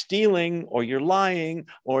 You're stealing, or you're lying,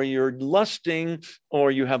 or you're lusting,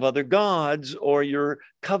 or you have other gods, or you're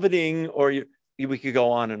coveting, or we could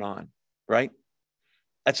go on, right?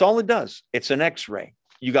 That's all it does. It's an x-ray.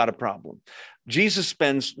 You got a problem. Jesus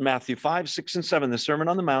spends Matthew 5, 6, and 7, the Sermon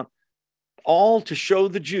on the Mount, all to show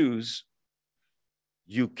the Jews,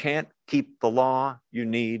 you can't keep the law. You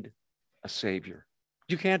need a savior.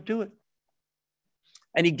 You can't do it.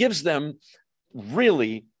 And he gives them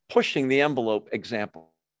really pushing the envelope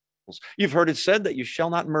examples. You've heard it said that you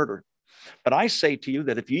shall not murder. But I say to you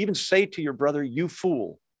that if you even say to your brother, you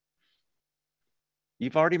fool,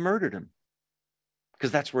 you've already murdered him.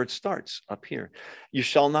 Because that's where it starts, up here. You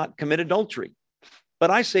shall not commit adultery. But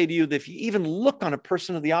I say to you that if you even look on a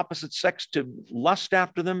person of the opposite sex to lust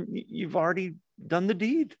after them, you've already done the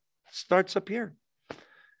deed. It starts up here.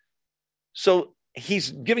 So he's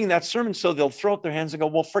giving that sermon so they'll throw up their hands and go,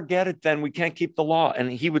 well, forget it then. We can't keep the law.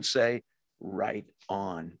 And he would say, right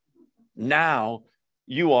on. Now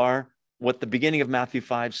you are what the beginning of Matthew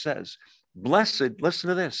 5 says. Blessed, listen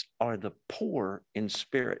to this, are the poor in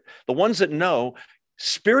spirit. The ones that know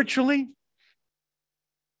spiritually,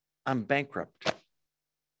 I'm bankrupt.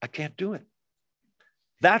 I can't do it.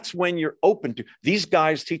 That's when you're open to. These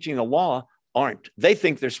guys teaching the law aren't. They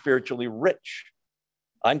think they're spiritually rich.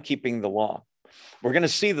 I'm keeping the law. We're going to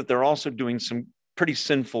see that they're also doing some pretty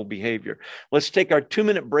sinful behavior. Let's take our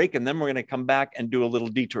 2-minute break, and then we're going to come back and do a little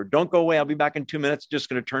detour. Don't go away. I'll be back in 2 minutes. Just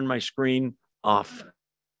going to turn my screen off.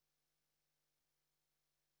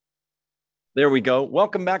 There we go.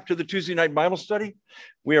 Welcome back to the Tuesday night Bible study.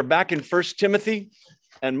 We are back in 1 Timothy,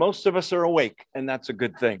 and most of us are awake, and that's a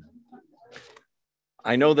good thing.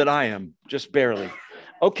 I know that I am, just barely.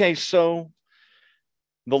 Okay, so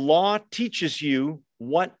the law teaches you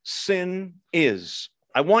what sin is.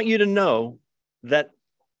 I want you to know that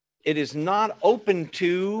it is not open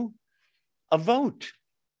to a vote.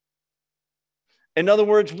 In other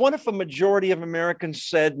words, what if a majority of Americans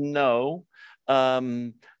said no,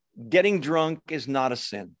 getting drunk is not a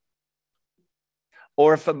sin?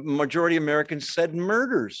 Or if a majority of Americans said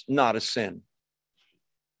murder's not a sin?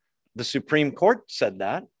 The Supreme Court said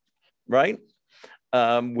that, right?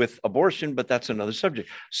 With abortion, but that's another subject.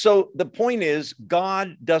 So the point is,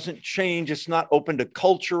 God doesn't change. It's not open to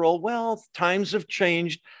cultural, well, times have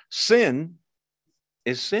changed. Sin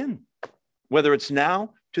is sin. Whether it's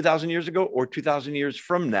now, 2,000 years ago, or 2,000 years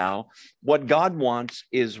from now, what God wants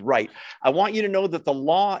is right. I want you to know that the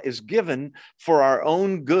law is given for our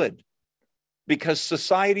own good, because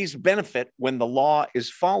societies benefit when the law is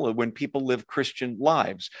followed, when people live Christian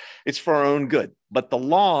lives. It's for our own good. But the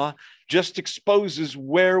law just exposes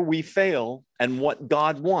where we fail and what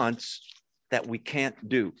God wants that we can't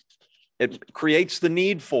do. It creates the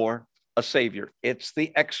need for a savior. It's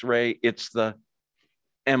the x-ray. It's the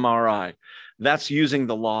MRI. That's using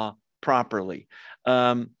the law properly.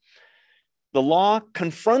 The law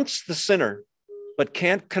confronts the sinner, but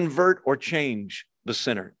can't convert or change the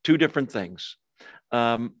sinner. Two different things.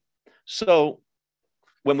 So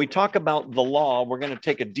when we talk about the law, we're going to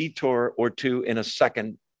take a detour or two in a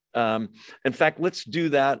second. In fact, let's do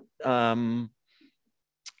that.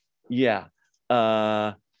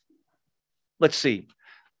 Let's see.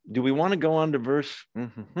 Do we want to go on to verse?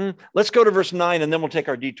 Let's go to verse 9, and then we'll take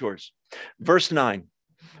our detours. Verse 9.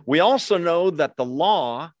 We also know that the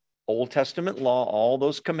law, Old Testament law, all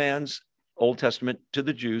those commands, Old Testament to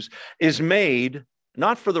the Jews, is made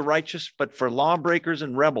not for the righteous, but for lawbreakers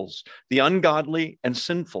and rebels, the ungodly and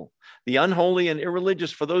sinful, the unholy and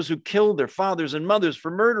irreligious, for those who killed their fathers and mothers, for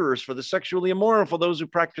murderers, for the sexually immoral, for those who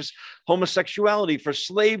practice homosexuality, for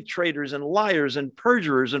slave traders and liars and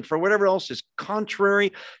perjurers, and for whatever else is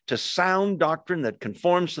contrary to sound doctrine that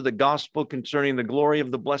conforms to the gospel concerning the glory of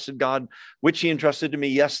the blessed God, which he entrusted to me.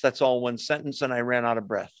 Yes, that's all one sentence, and I ran out of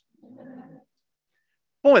breath.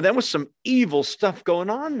 Boy, that was some evil stuff going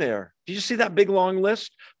on there. Did you see that big long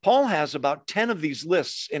list? Paul has about 10 of these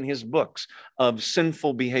lists in his books of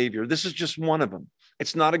sinful behavior. This is just one of them.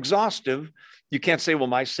 It's not exhaustive. You can't say, well,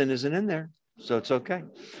 my sin isn't in there, so it's okay.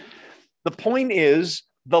 The point is,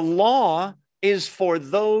 the law is for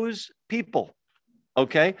those people,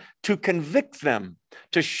 okay, to convict them,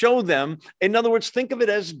 to show them. In other words, think of it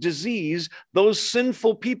as disease. Those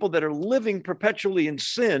sinful people that are living perpetually in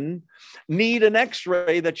sin need an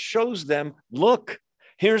x-ray that shows them, look,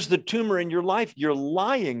 here's the tumor in your life. You're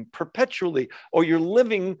lying perpetually, or you're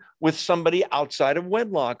living with somebody outside of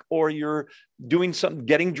wedlock, or you're doing something,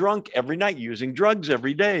 getting drunk every night, using drugs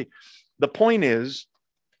every day. The point is,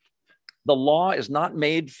 the law is not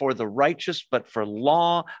made for the righteous, but for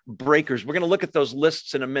law breakers. We're going to look at those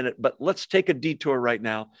lists in a minute, but let's take a detour right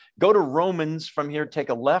now. Go to Romans from here, take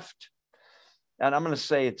a left. And I'm going to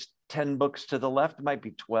say it's 10 books to the left. It might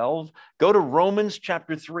be 12. Go to Romans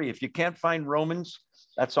chapter 3. If you can't find Romans,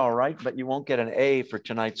 that's all right, but you won't get an A for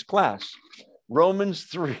tonight's class. Romans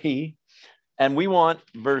 3, and we want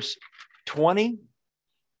verse 20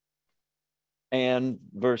 and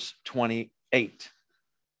verse 28.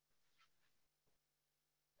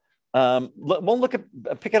 We'll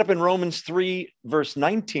pick it up in Romans 3, verse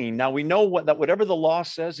 19. Now we know that whatever the law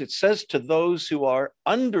says, it says to those who are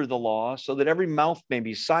under the law, so that every mouth may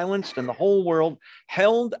be silenced and the whole world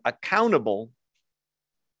held accountable,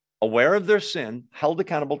 aware of their sin, held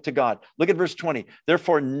accountable to God. Look at verse 20.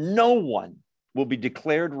 Therefore, no one will be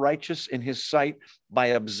declared righteous in his sight by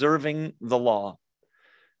observing the law.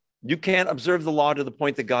 You can't observe the law to the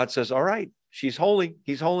point that God says, all right, she's holy,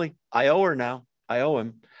 he's holy. I owe her now. I owe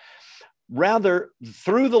him. Rather,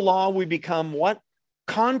 through the law, we become what?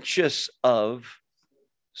 Conscious of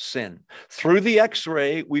sin. Through the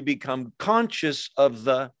x-ray, we become conscious of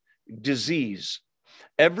the disease.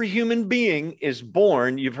 Every human being is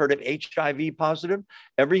born, you've heard of HIV positive.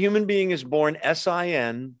 Every human being is born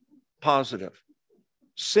SIN positive.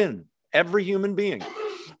 Sin. Every human being.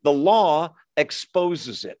 The law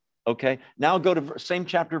exposes it. Okay. Now go to same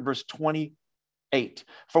chapter, verse 28.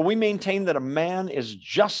 For we maintain that a man is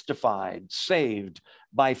justified, saved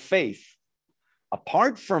by faith,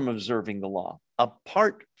 apart from observing the law,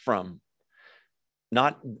 apart from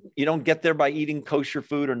not, you don't get there by eating kosher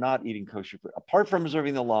food or not eating kosher food, apart from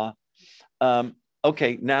observing the law.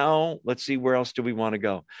 Okay, now let's see, where else do we want to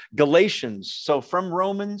go? Galatians. So from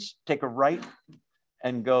Romans, take a right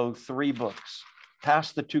and go 3 books.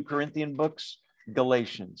 Past the 2 Corinthian books,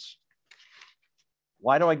 Galatians.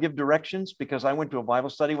 Why do I give directions? Because I went to a Bible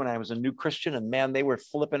study when I was a new Christian, and man, they were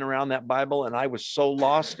flipping around that Bible, and I was so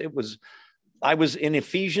lost. I was in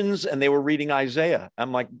Ephesians, and they were reading Isaiah.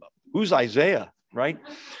 I'm like, who's Isaiah, right?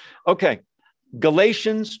 Okay,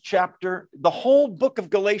 Galatians chapter, the whole book of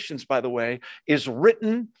Galatians, by the way, is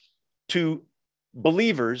written to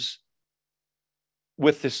believers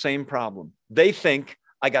with the same problem. They think,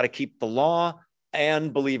 I got to keep the law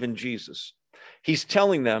and believe in Jesus. He's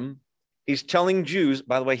telling them, he's telling Jews,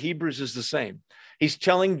 by the way, Hebrews is the same. He's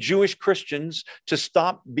telling Jewish Christians to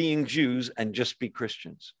stop being Jews and just be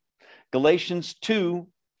Christians. Galatians 2,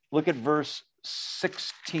 look at verse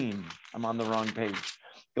 16. I'm on the wrong page.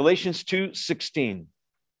 Galatians 2:16.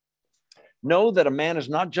 Know that a man is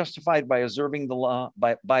not justified by observing the law,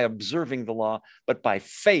 by observing the law, but by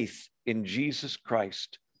faith in Jesus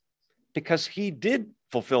Christ. Because he did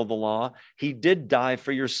fulfill the law. He did die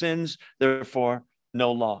for your sins. Therefore,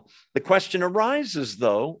 no law. The question arises,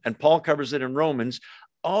 though, and Paul covers it in Romans.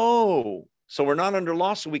 Oh, so we're not under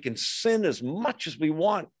law, so we can sin as much as we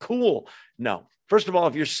want. Cool. No. First of all,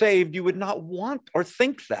 if you're saved, you would not want or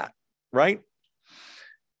think that, right?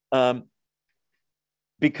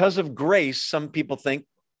 Because of grace, some people think,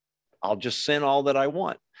 I'll just sin all that I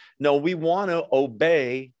want. No, we want to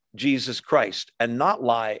obey Jesus Christ and not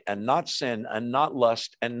lie and not sin and not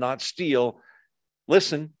lust and not steal.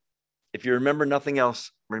 Listen, if you remember nothing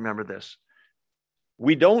else, remember this.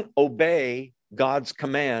 We don't obey God's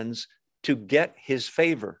commands to get his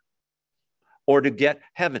favor or to get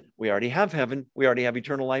heaven. We already have heaven. We already have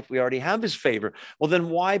eternal life. We already have his favor. Well, then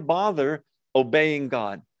why bother obeying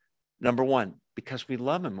God? Number one, because we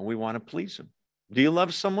love him and we want to please him. Do you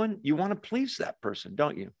love someone? You want to please that person,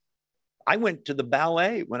 don't you? I went to the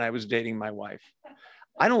ballet when I was dating my wife.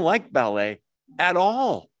 I don't like ballet at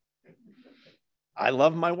all. I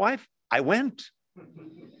love my wife. I went.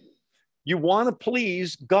 You want to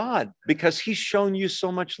please God because he's shown you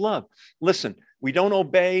so much love. Listen, we don't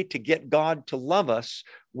obey to get God to love us.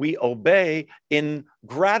 We obey in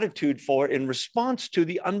gratitude for, in response to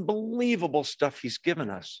the unbelievable stuff he's given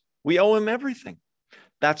us. We owe him everything.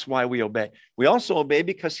 That's why we obey. We also obey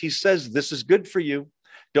because he says, this is good for you.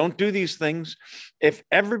 Don't do these things. If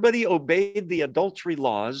everybody obeyed the adultery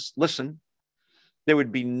laws, listen, there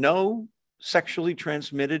would be no sexually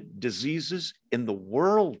transmitted diseases in the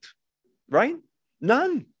world, right?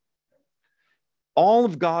 None. All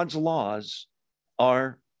of God's laws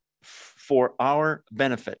are for our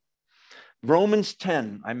benefit. Romans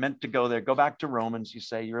 10, I meant to go there. Go back to Romans. You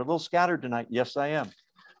say, you're a little scattered tonight. Yes, I am.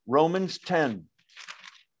 Romans 10.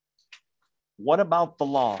 What about the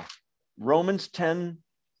law? Romans 10,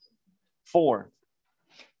 4.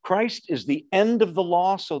 Christ is the end of the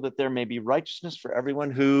law so that there may be righteousness for everyone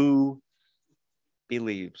who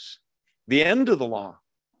believes. The end of the law.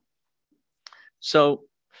 So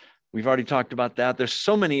we've already talked about that. There's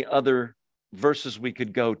so many other verses we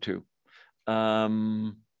could go to.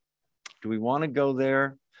 Do we want to go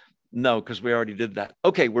there? No, because we already did that.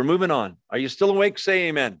 Okay, we're moving on. Are you still awake? Say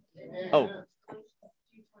amen. Amen. Oh,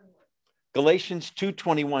 Galatians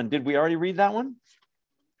 2:21. Did we already read that one?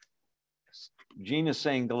 Gene is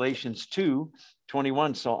saying Galatians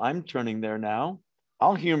 2:21. So I'm turning there now.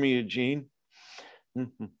 I'll humor you, Gene.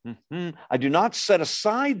 I do not set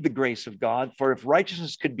aside the grace of God, for if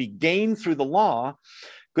righteousness could be gained through the law,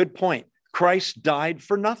 good point. Christ died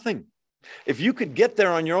for nothing. If you could get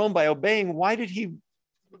there on your own by obeying, why did he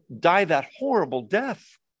die that horrible death?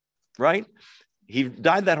 Right? He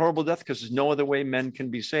died that horrible death because there's no other way men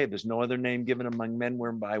can be saved. There's no other name given among men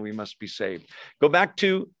whereby we must be saved. Go back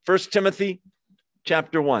to 1 Timothy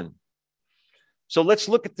chapter 1. So let's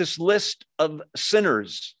look at this list of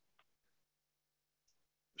sinners,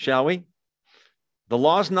 shall we? The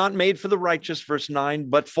law is not made for the righteous, verse 9,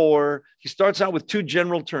 but for, he starts out with two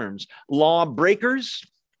general terms, law breakers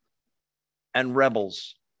and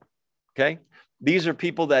rebels. Okay? These are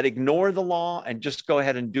people that ignore the law and just go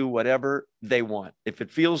ahead and do whatever they want. If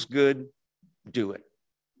it feels good, do it.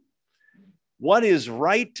 What is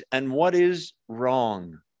right and what is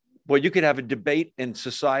wrong? Boy, you could have a debate in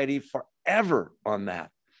society forever on that.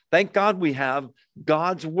 Thank God we have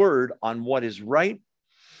God's word on what is right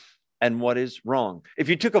and what is wrong. If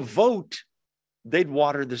you took a vote, they'd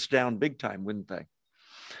water this down big time, wouldn't they?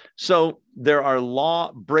 So there are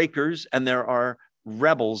law breakers and there are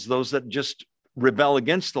rebels, those that just rebel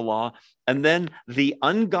against the law, and then the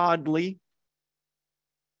ungodly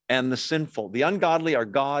and the sinful. The ungodly are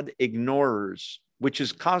God ignorers, which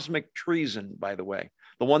is cosmic treason, by the way.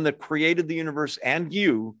 The one that created the universe and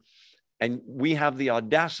you, and we have the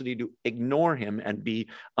audacity to ignore him and be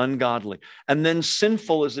ungodly. And then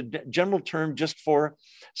sinful is a general term just for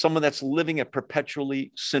someone that's living a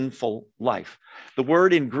perpetually sinful life. The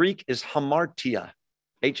word in Greek is hamartia,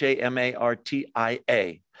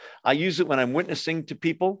 Hamartia. I use it when I'm witnessing to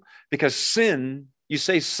people because sin, you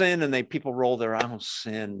say sin and people roll their eyes, oh,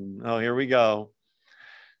 sin. Oh, here we go.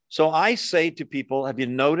 So I say to people, have you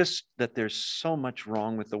noticed that there's so much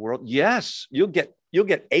wrong with the world? Yes, you'll get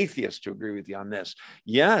atheists to agree with you on this.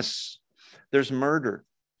 Yes, there's murder,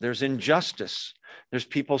 there's injustice, there's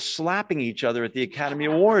people slapping each other at the Academy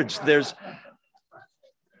Awards,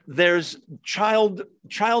 there's child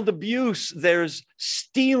abuse, there's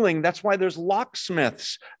stealing. That's why there's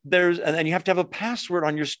locksmiths. And you have to have a password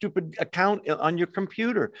on your stupid account on your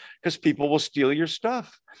computer because people will steal your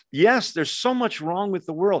stuff. Yes, there's so much wrong with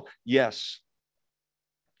the world. Yes,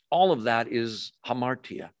 all of that is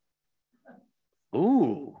hamartia.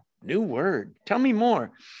 Ooh, new word. Tell me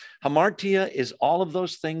more. Hamartia is all of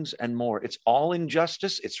those things and more. It's all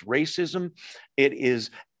injustice. It's racism. It is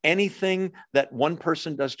anything that one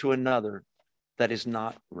person does to another that is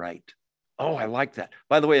not right. Oh, I like that.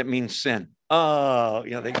 By the way, it means sin. Oh,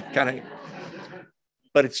 they kind of,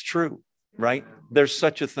 but it's true, right? There's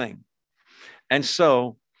such a thing. And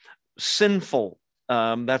so sinful,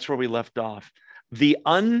 that's where we left off. The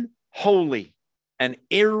unholy and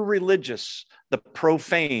irreligious, the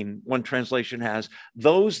profane, one translation has,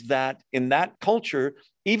 those that in that culture,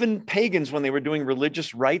 even pagans, when they were doing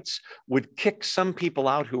religious rites, would kick some people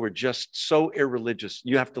out who were just so irreligious.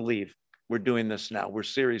 You have to leave. We're doing this now. We're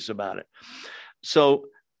serious about it. So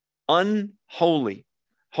unholy.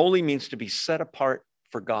 Holy means to be set apart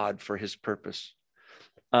for God, for his purpose.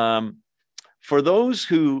 For those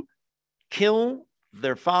who kill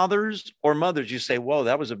their fathers or mothers, you say, whoa,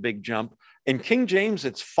 that was a big jump. In King James,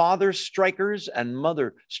 it's father strikers and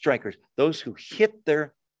mother strikers, those who hit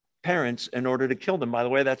their parents in order to kill them. By the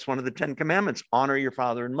way, that's one of the 10 commandments. Honor your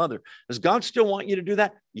father and mother. Does God still want you to do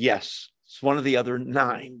that? Yes. It's one of the other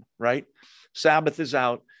 9, right? Sabbath is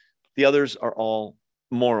out. The others are all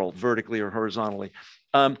moral, vertically or horizontally.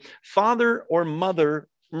 Father or mother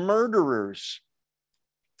murderers.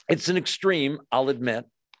 It's an extreme, I'll admit.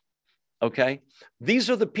 Okay. These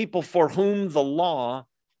are the people for whom the law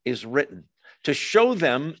is written. to show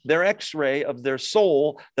them their x-ray of their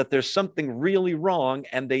soul that there's something really wrong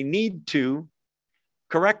and they need to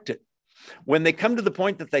correct it. When they come to the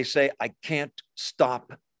point that they say, I can't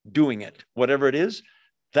stop doing it, whatever it is,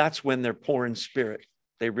 that's when they're poor in spirit.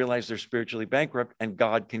 They realize they're spiritually bankrupt and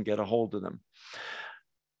God can get a hold of them.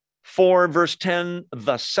 4 verse 10,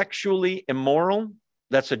 the sexually immoral,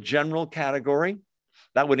 that's a general category.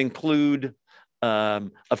 That would include,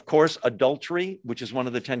 of course, adultery, which is one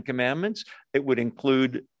of the 10 commandments. It would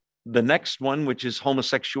include the next one, which is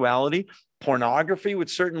homosexuality. Pornography would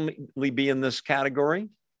certainly be in this category,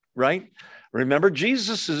 right? Remember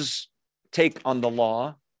Jesus's take on the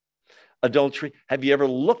law, adultery. Have you ever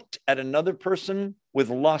looked at another person with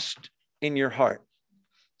lust in your heart?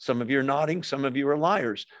 Some of you are nodding, some of you are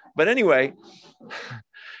liars. But anyway,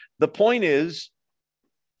 the point is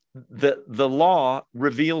that the law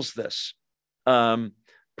reveals this.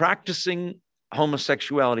 Practicing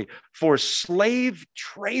homosexuality for slave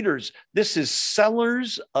traders. This is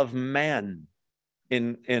sellers of man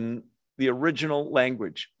in the original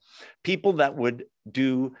language. People that would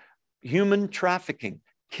do human trafficking,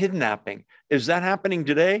 kidnapping. Is that happening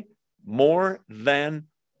today? More than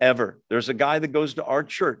ever. There's a guy that goes to our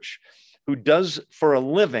church who does for a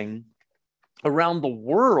living around the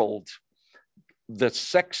world the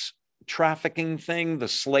sex trafficking thing, the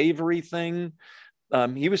slavery thing.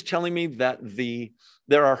 He was telling me that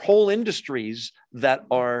there are whole industries that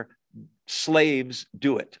are slaves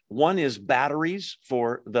do it. One is batteries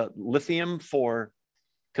for the lithium for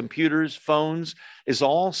computers, phones, is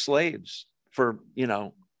all slaves for,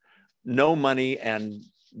 no money, and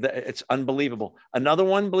it's unbelievable. Another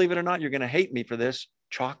one, believe it or not, you're going to hate me for this,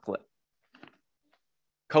 chocolate.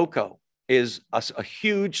 Cocoa is a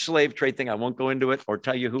huge slave trade thing. I won't go into it or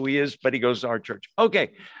tell you who he is, but he goes to our church.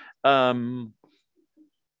 Okay.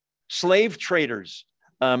 Slave traders.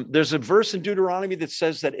 There's a verse in Deuteronomy that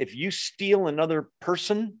says that if you steal another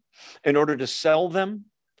person in order to sell them,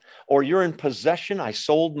 or you're in possession, I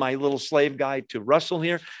sold my little slave guy to Russell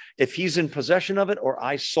here. If he's in possession of it, or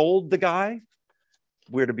I sold the guy,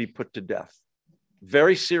 we're to be put to death.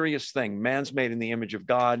 Very serious thing. Man's made in the image of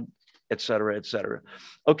God, et cetera, et cetera.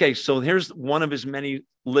 Okay, so here's one of his many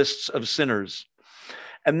lists of sinners.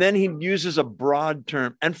 And then he uses a broad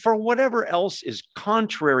term. And for whatever else is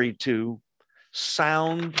contrary to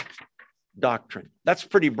sound doctrine. That's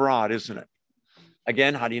pretty broad, isn't it?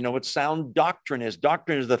 Again, how do you know what sound doctrine is?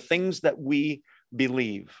 Doctrine is the things that we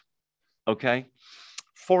believe. Okay?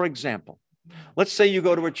 For example, let's say you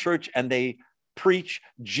go to a church and they preach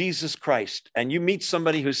Jesus Christ, and you meet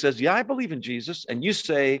somebody who says, yeah, I believe in Jesus. And you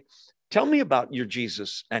say, tell me about your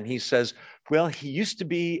Jesus. And he says, well, he used to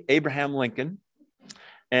be Abraham Lincoln,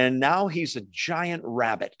 and now he's a giant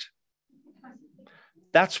rabbit.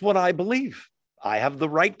 That's what I believe. I have the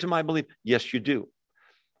right to my belief. Yes, you do.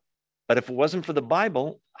 But if it wasn't for the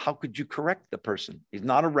Bible, how could you correct the person? He's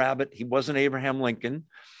not a rabbit. He wasn't Abraham Lincoln.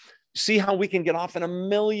 See how we can get off in a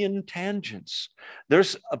million tangents.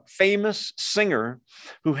 There's a famous singer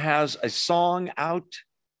who has a song out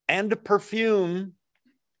and a perfume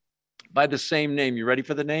by the same name. You ready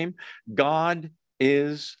for the name? God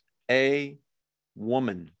is a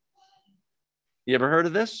woman. You ever heard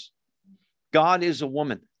of this? God is a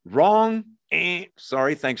woman. Wrong.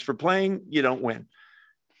 Sorry, thanks for playing. You don't win.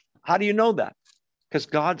 How do you know that? Because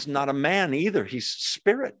God's not a man either. He's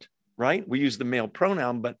spirit, right? We use the male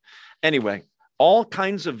pronoun, but anyway, all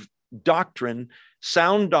kinds of doctrine,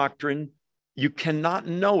 sound doctrine, you cannot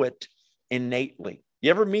know it innately.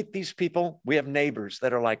 You ever meet these people? We have neighbors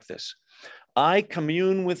that are like this. I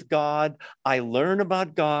commune with God. I learn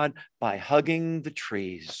about God by hugging the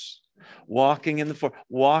trees, walking in the forest,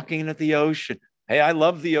 walking at the ocean. Hey, I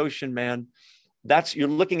love the ocean, man. You're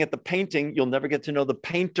looking at the painting. You'll never get to know the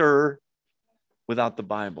painter without the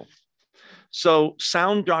Bible. So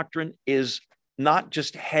sound doctrine is not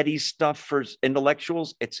just heady stuff for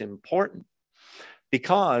intellectuals. It's important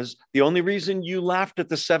because the only reason you laughed at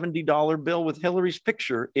the $70 bill with Hillary's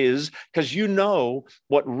picture is because you know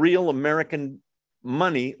what real American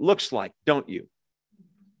money looks like, don't you?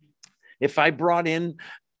 If I brought in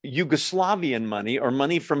Yugoslavian money or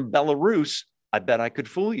money from Belarus, I bet I could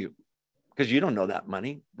fool you. Because you don't know that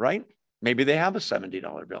money, right? Maybe they have a $70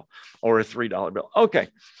 bill or a $3 bill. Okay.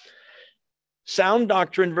 Sound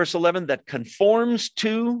doctrine, verse 11, that conforms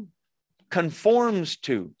to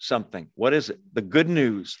something. What is it? The good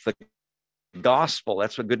news, the gospel.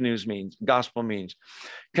 That's what good news means. Gospel means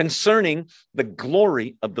concerning the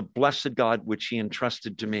glory of the blessed God, which he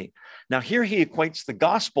entrusted to me. Now here he equates the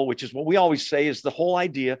gospel, which is what we always say is the whole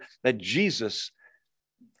idea that Jesus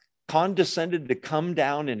condescended to come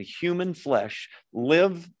down in human flesh,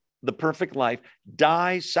 live the perfect life,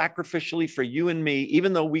 die sacrificially for you and me,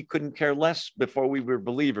 even though we couldn't care less before we were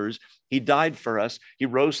believers. He died for us. He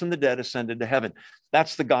rose from the dead, ascended to heaven.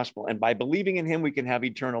 That's the gospel. And by believing in him, we can have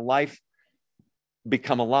eternal life,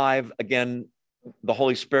 become alive. Again, the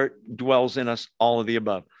Holy Spirit dwells in us, all of the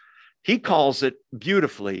above. He calls it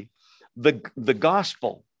beautifully the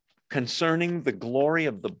gospel concerning the glory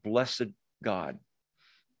of the blessed God.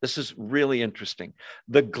 This is really interesting.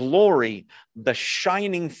 The glory, the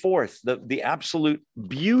shining forth, the absolute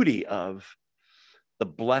beauty of the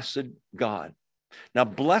blessed God. Now,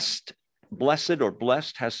 blessed or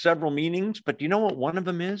blessed has several meanings, but do you know what one of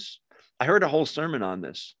them is? I heard a whole sermon on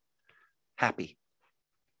this. Happy.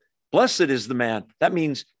 Blessed is the man. That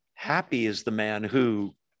means happy is the man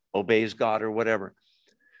who obeys God or whatever.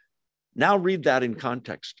 Now read that in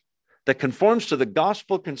context. That conforms to the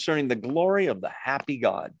gospel concerning the glory of the happy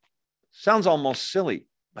God. Sounds almost silly,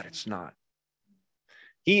 but it's not.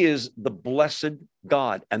 He is the blessed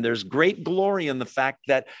God. And there's great glory in the fact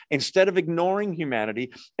that instead of ignoring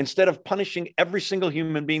humanity, instead of punishing every single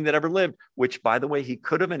human being that ever lived, which, by the way, he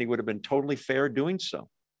could have, and he would have been totally fair doing so,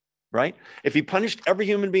 right? If he punished every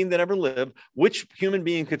human being that ever lived, which human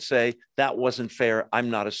being could say, that wasn't fair, I'm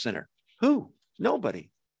not a sinner? Who? Nobody,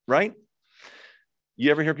 right? You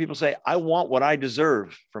ever hear people say, I want what I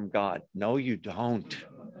deserve from God? No, you don't.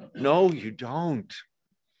 No, you don't.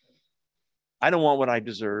 I don't want what I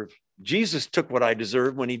deserve. Jesus took what I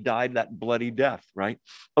deserved when he died that bloody death, right?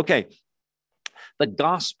 Okay. The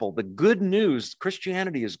gospel, the good news,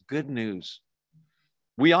 Christianity is good news.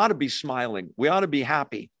 We ought to be smiling. We ought to be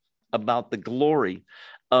happy about the glory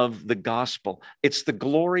of the gospel. It's the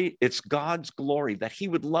glory, it's God's glory that he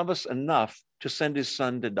would love us enough to send his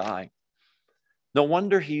son to die. No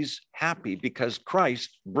wonder he's happy, because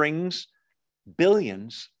Christ brings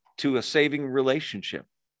billions to a saving relationship,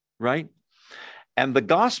 right? And the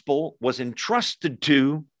gospel was entrusted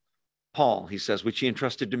to Paul, he says, which he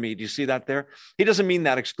entrusted to me. Do you see that there? He doesn't mean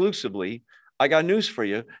that exclusively. I got news for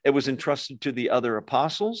you. It was entrusted to the other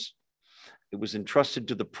apostles. It was entrusted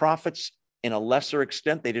to the prophets in a lesser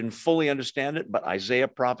extent. They didn't fully understand it, but Isaiah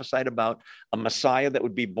prophesied about a Messiah that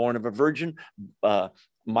would be born of a virgin.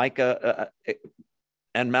 Micah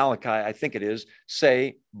and Malachi, I think it is,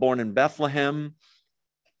 say born in Bethlehem.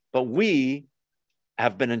 But we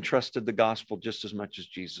have been entrusted the gospel just as much as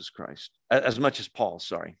Jesus Christ, as much as Paul,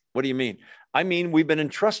 sorry. What do you mean? I mean, we've been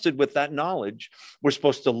entrusted with that knowledge. We're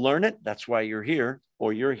supposed to learn it. That's why you're here,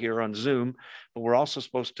 or you're here on Zoom, but we're also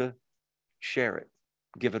supposed to share it,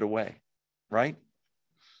 give it away, right?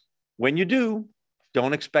 When you do,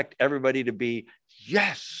 don't expect everybody to be,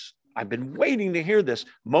 yes, I've been waiting to hear this.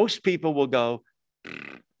 Most people will go,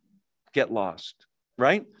 get lost,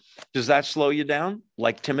 right? Does that slow you down?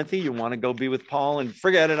 Like Timothy, you want to go be with Paul and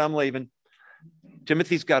forget it, I'm leaving.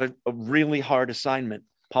 Timothy's got a really hard assignment.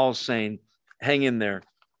 Paul's saying, hang in there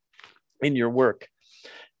in your work.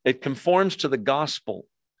 It conforms to the gospel.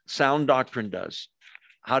 Sound doctrine does.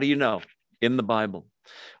 How do you know? In the Bible.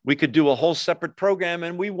 We could do a whole separate program,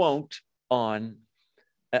 and we won't, on,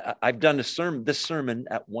 I've done this sermon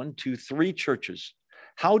at 1, 2, 3 churches.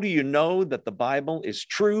 How do you know that the Bible is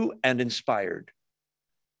true and inspired?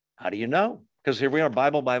 How do you know? Because here we are,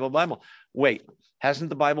 Bible, Bible, Bible. Wait, hasn't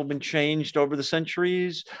the Bible been changed over the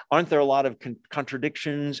centuries? Aren't there a lot of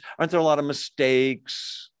contradictions? Aren't there a lot of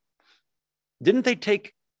mistakes? Didn't they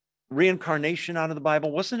take reincarnation out of the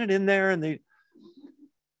Bible? Wasn't it in there? And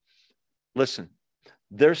listen,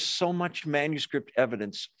 there's so much manuscript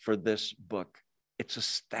evidence for this book. It's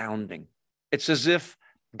astounding. It's as if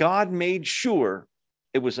God made sure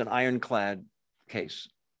it was an ironclad case.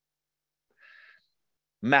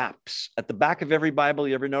 Maps. At the back of every Bible,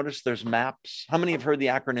 you ever notice there's maps? How many have heard the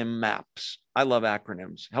acronym MAPS? I love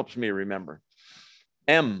acronyms. Helps me remember.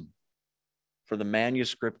 M for the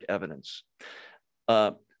manuscript evidence.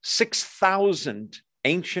 6,000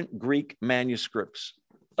 ancient Greek manuscripts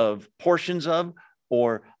of portions of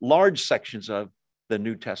or large sections of the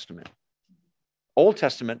New Testament. Old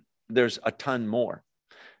Testament, there's a ton more.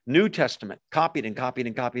 New Testament, copied and copied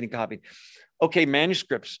and copied and copied. Okay,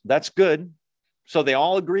 manuscripts, that's good. So they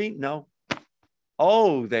all agree? No.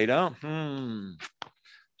 Oh, they don't?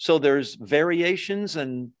 So there's variations,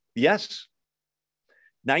 and yes,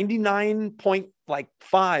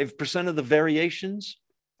 99.5% of the variations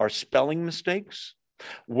are spelling mistakes,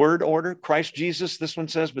 word order, Christ Jesus, this one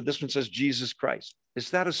says, but this one says Jesus Christ. Is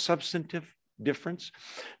that a substantive difference?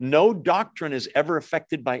 No doctrine is ever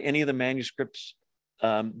affected by any of the manuscripts,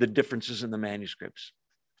 the differences in the manuscripts.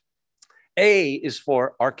 A is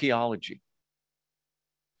for archaeology.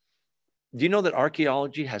 Do you know that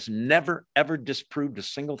archaeology has never, ever disproved a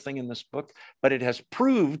single thing in this book, but it has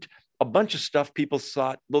proved a bunch of stuff people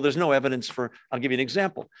thought, well, there's no evidence for. I'll give you an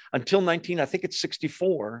example. Until I think it's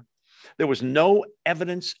 64, there was no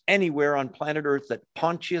evidence anywhere on planet Earth that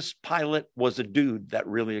Pontius Pilate was a dude that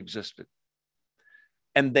really existed.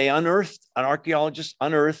 And they unearthed, an archaeologist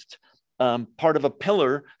unearthed part of a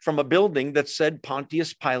pillar from a building that said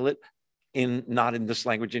Pontius Pilate, not in this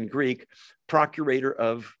language, in Greek, procurator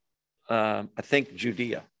of, I think,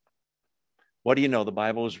 Judea. What do you know? The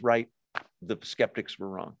Bible is right. The skeptics were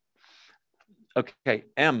wrong. Okay,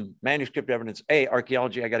 M, manuscript evidence. A,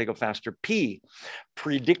 archaeology. I got to go faster. P,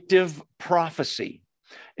 predictive prophecy.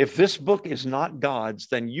 If this book is not God's,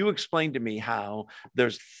 then you explain to me how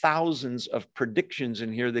there's thousands of predictions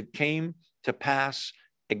in here that came to pass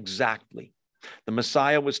exactly. The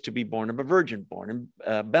Messiah was to be born of a virgin, born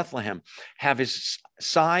in Bethlehem, have his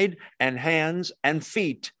side and hands and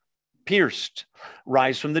feet pierced,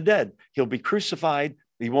 rise from the dead. He'll be crucified.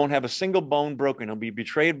 He won't have a single bone broken. He'll be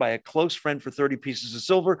betrayed by a close friend for 30 pieces of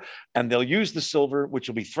silver, and they'll use the silver, which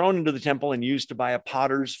will be thrown into the temple and used to buy a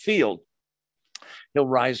potter's field. He'll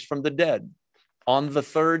rise from the dead on the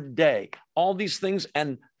third day. All these things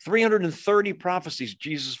and 330 prophecies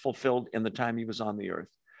Jesus fulfilled in the time he was on the earth.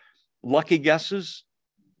 Lucky guesses?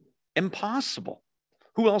 Impossible.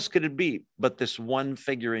 Who else could it be but this one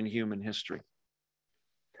figure in human history?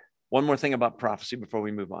 One more thing about prophecy before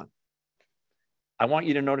we move on. I want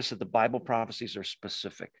you to notice that the Bible prophecies are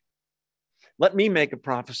specific. Let me make a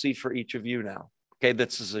prophecy for each of you now. Okay,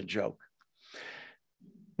 this is a joke.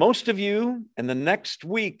 Most of you in the next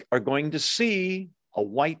week are going to see a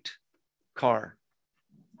white car.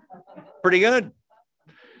 Pretty good.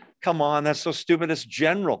 Come on, that's so stupid. It's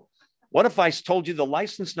general. What if I told you the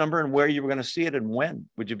license number and where you were going to see it and when?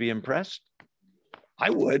 Would you be impressed?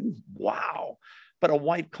 I would. Wow. But a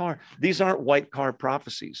white car. These aren't white car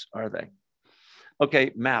prophecies, are they?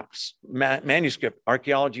 Okay, maps, manuscript,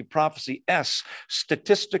 archaeology, prophecy. S,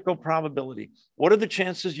 statistical probability. What are the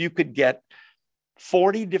chances you could get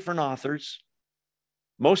 40 different authors,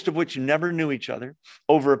 most of which never knew each other,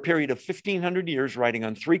 over a period of 1,500 years, writing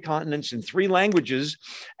on 3 continents in 3 languages,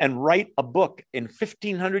 and write a book in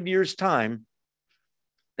 1,500 years' time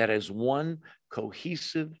that has one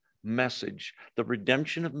cohesive message, the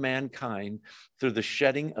redemption of mankind through the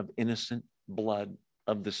shedding of innocent blood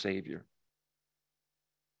of the Savior?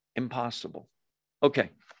 Impossible. Okay.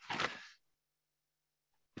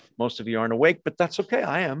 Most of you aren't awake, but that's okay.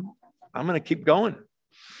 I am. I'm going to keep going.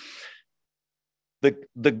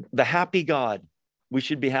 The happy God. We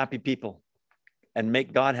should be happy people and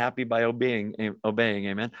make God happy by obeying.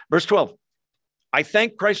 Amen. Verse 12. I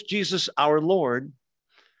thank Christ Jesus our Lord,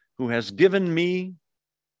 who has given me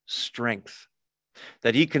strength,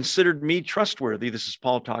 that he considered me trustworthy. This is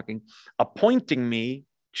Paul talking, appointing me,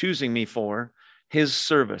 choosing me for his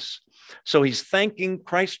service. So he's thanking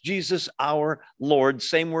Christ Jesus, our Lord,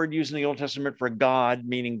 same word used in the Old Testament for God,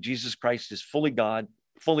 meaning Jesus Christ is fully God,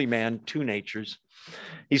 fully man, 2 natures.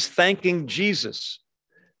 He's thanking Jesus,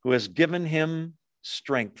 who has given him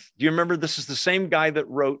strength. Do you remember this is the same guy that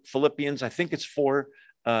wrote Philippians? I think it's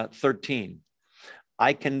 4:13.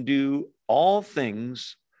 I can do all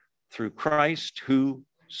things through Christ who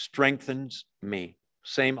strengthens me.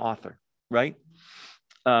 Same author, right?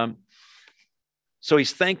 So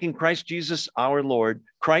he's thanking Christ Jesus, our Lord.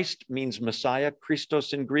 Christ means Messiah,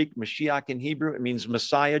 Christos in Greek, Mashiach in Hebrew. It means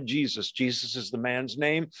Messiah, Jesus. Jesus is the man's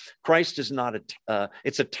name. Christ is not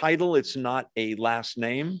it's a title. It's not a last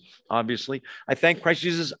name, obviously. I thank Christ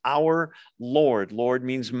Jesus, our Lord. Lord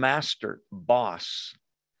means master, boss,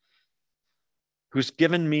 who's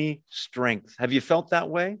given me strength. Have you felt that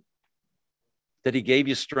way? That he gave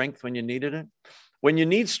you strength when you needed it? When you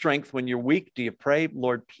need strength, when you're weak, do you pray,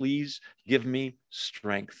 Lord, please give me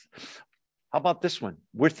strength? How about this one?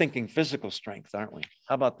 We're thinking physical strength, aren't we?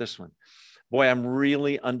 How about this one? Boy, I'm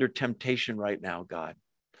really under temptation right now, God.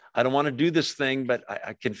 I don't want to do this thing, but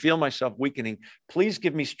I can feel myself weakening. Please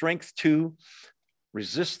give me strength to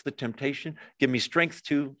resist the temptation. Give me strength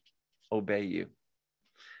to obey you.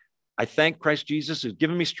 I thank Christ Jesus who's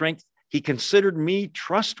given me strength. He considered me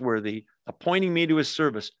trustworthy, appointing me to his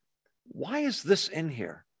service. Why is this in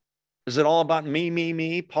here? Is it all about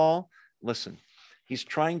me, Paul? Listen, he's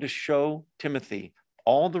trying to show Timothy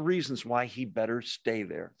all the reasons why he better stay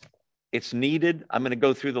there. It's needed. I'm going to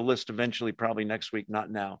go through the list eventually, probably next week,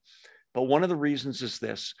 not now. But one of the reasons is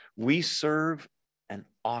this: we serve an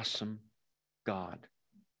awesome God.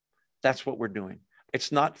 That's what we're doing.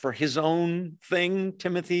 It's not for his own thing,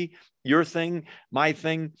 Timothy, your thing, my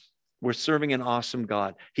thing. We're serving an awesome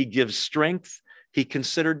God. He gives strength. He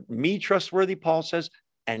considered me trustworthy, Paul says,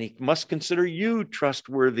 and he must consider you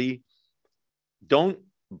trustworthy. Don't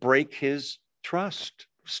break his trust.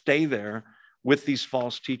 Stay there with these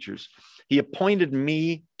false teachers. He appointed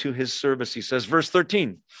me to his service, he says. Verse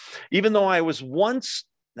 13, even though I was once,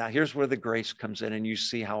 now here's where the grace comes in, and you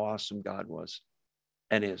see how awesome God was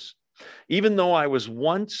and is. Even though I was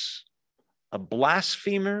once a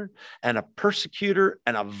blasphemer and a persecutor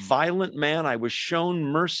and a violent man, I was shown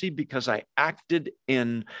mercy because I acted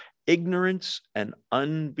in ignorance and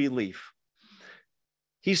unbelief.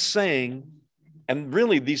 He's saying, and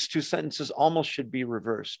really these two sentences almost should be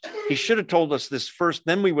reversed. He should have told us this first,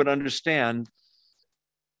 then we would understand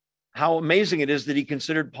how amazing it is that he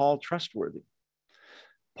considered Paul trustworthy.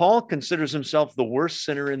 Paul considers himself the worst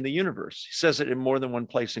sinner in the universe. He says it in more than one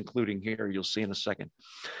place, including here. You'll see in a second.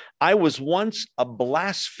 I was once a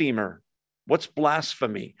blasphemer. What's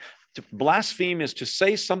blasphemy? To blaspheme is to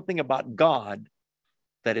say something about God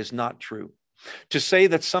that is not true. To say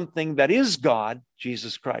that something that is God,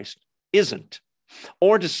 Jesus Christ, isn't.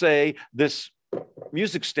 Or to say this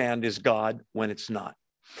music stand is God when it's not.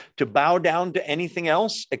 To bow down to anything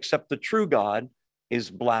else except the true God is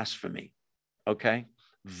blasphemy. Okay?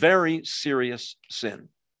 Very serious sin.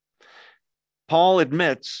 Paul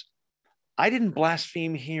admits, I didn't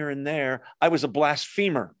blaspheme here and there. I was a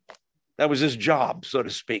blasphemer. That was his job, so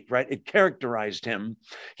to speak, right? It characterized him.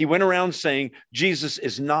 He went around saying, Jesus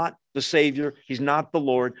is not the Savior. He's not the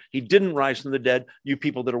Lord. He didn't rise from the dead. You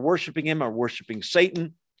people that are worshiping him are worshiping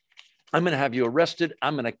Satan. I'm going to have you arrested.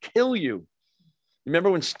 I'm going to kill you.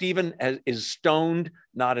 Remember when Stephen is stoned,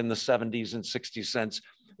 not in the 70s and 60s sense,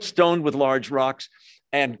 stoned with large rocks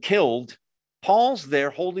and killed? Paul's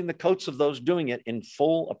there holding the coats of those doing it in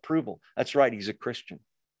full approval. That's right. He's a Christian.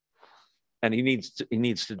 And he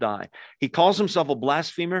needs to die. He calls himself a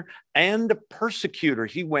blasphemer and a persecutor.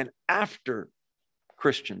 He went after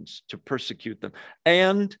Christians to persecute them,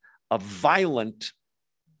 and a violent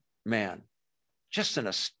man. Just an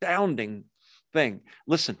astounding thing.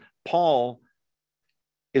 Listen, Paul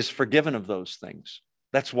is forgiven of those things.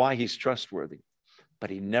 That's why he's trustworthy. But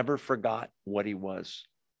he never forgot what he was.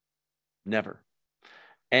 Never.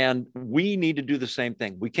 And we need to do the same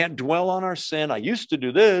thing. We can't dwell on our sin. I used to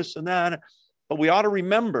do this and that, but we ought to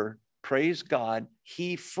remember, praise God,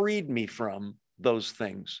 he freed me from those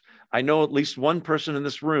things. I know at least one person in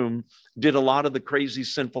this room did a lot of the crazy,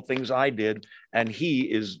 sinful things I did, and he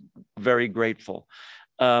is very grateful.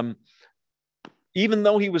 Even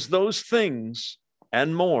though he was those things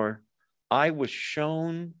and more, I was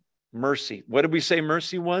shown mercy. What did we say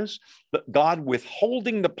mercy was? God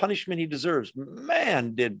withholding the punishment he deserves.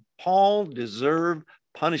 Man, did Paul deserve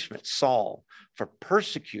punishment, Saul, for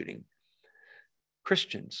persecuting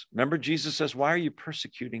Christians. Remember, Jesus says, why are you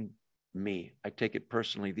persecuting me? I take it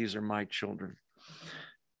personally. These are my children.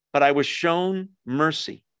 But I was shown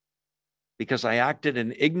mercy because I acted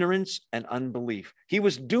in ignorance and unbelief. He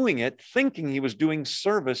was doing it thinking he was doing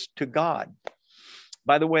service to God.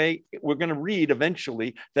 By the way, we're going to read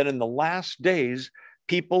eventually that in the last days,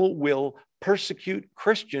 people will persecute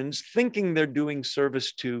Christians thinking they're doing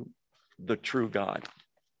service to the true God.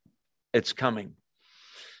 It's coming.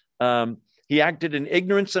 He acted in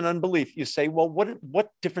ignorance and unbelief. You say, well, what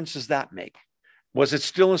difference does that make? Was it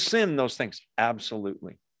still a sin, those things?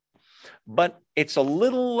 Absolutely. But it's a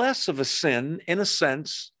little less of a sin in a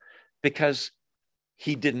sense because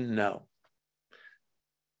he didn't know.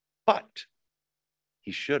 But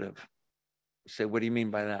he should have. You say, what do you mean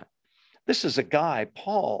by that? This is a guy,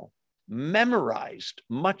 Paul, memorized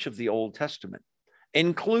much of the Old Testament,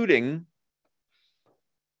 including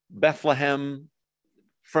Bethlehem,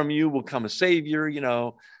 from you will come a Savior,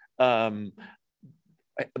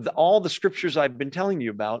 all the scriptures I've been telling you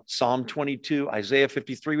about, Psalm 22, Isaiah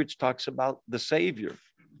 53, which talks about the Savior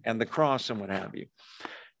and the cross and what have you.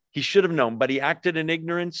 He should have known, but he acted in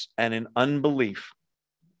ignorance and in unbelief.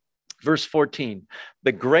 Verse 14,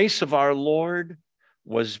 the grace of our Lord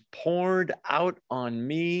was poured out on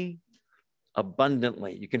me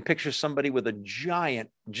abundantly. You can picture somebody with a giant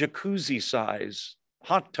jacuzzi size,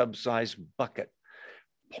 hot tub size bucket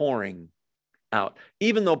pouring out.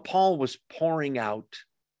 Even though Paul was pouring out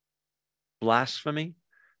blasphemy,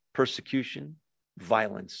 persecution,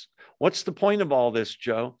 violence. What's the point of all this,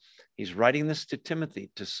 Joe? He's writing this to Timothy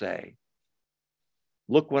to say,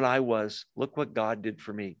 look what I was. Look what God did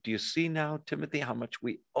for me. Do you see now, Timothy, how much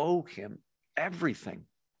we owe him? Everything.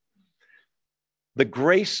 The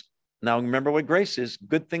grace. Now, remember what grace is.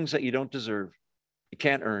 Good things that you don't deserve. You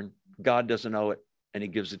can't earn. God doesn't owe it, and he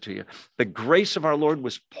gives it to you. The grace of our Lord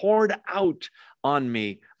was poured out on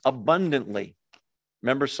me abundantly.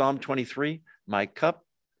 Remember Psalm 23? My cup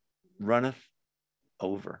runneth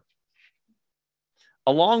over.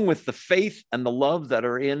 along with the faith and the love that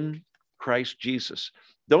are in Christ Jesus.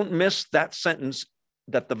 Don't miss that sentence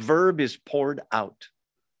that the verb is poured out.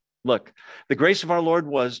 Look, the grace of our Lord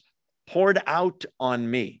was poured out on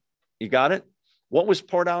me. You got it? What was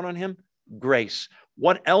poured out on him? Grace.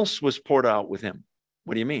 What else was poured out with him?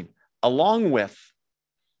 What do you mean? Along with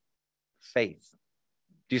faith.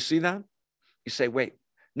 Do you see that? You say, wait,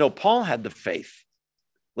 no, Paul had the faith.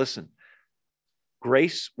 Listen,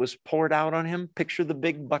 grace was poured out on him. Picture the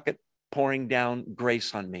big bucket pouring down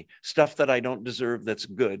grace on me, stuff that I don't deserve that's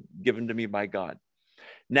good, given to me by God.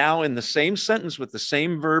 Now, in the same sentence with the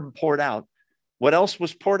same verb poured out, what else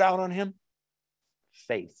was poured out on him?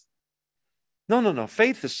 Faith. No.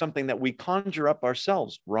 Faith is something that we conjure up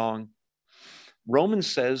ourselves. Wrong. Romans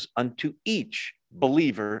says, unto each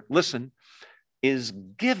believer, listen, is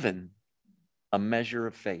given a measure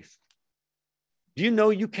of faith. Do you know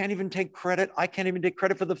you can't even take credit? I can't even take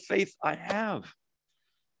credit for the faith I have.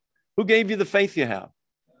 Who gave you the faith you have?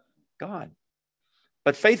 God.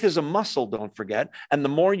 But faith is a muscle, don't forget. And the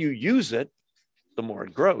more you use it, the more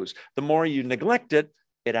it grows. The more you neglect it,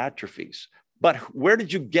 it atrophies. But where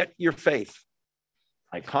did you get your faith?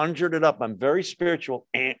 I conjured it up. I'm very spiritual.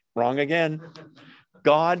 Wrong again.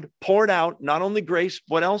 God poured out not only grace,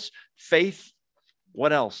 what else? Faith.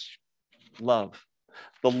 What else? Love.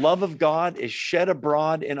 The love of God is shed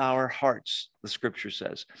abroad in our hearts, the scripture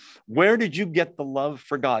says. Where did you get the love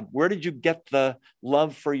for God? Where did you get the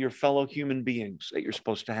love for your fellow human beings that you're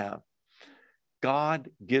supposed to have? God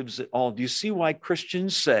gives it all. Do you see why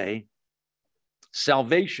Christians say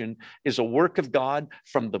salvation is a work of God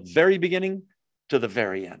from the very beginning to the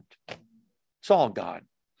very end? It's all God.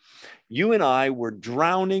 You and I were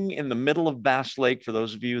drowning in the middle of Bass Lake. For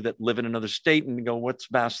those of you that live in another state and go, what's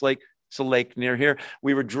Bass Lake? It's a lake near here.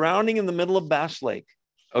 We were drowning in the middle of Bass Lake,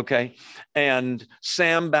 okay? And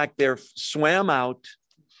Sam back there swam out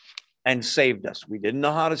and saved us. We didn't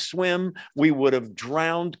know how to swim. We would have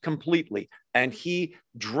drowned completely. And he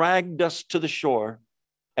dragged us to the shore.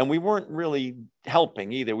 And we weren't really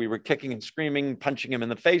helping either. We were kicking and screaming, punching him in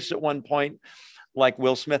the face at one point, like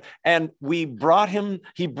Will Smith. And he brought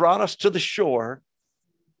us to the shore.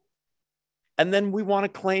 And then we want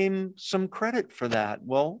to claim some credit for that.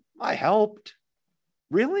 Well, I helped.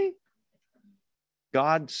 Really?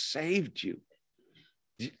 God saved you.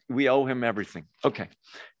 We owe him everything. Okay.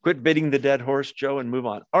 Quit beating the dead horse, Joe, and move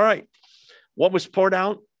on. All right. What was poured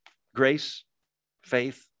out? Grace,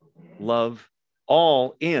 faith, love,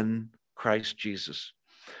 all in Christ Jesus.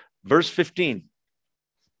 Verse 15.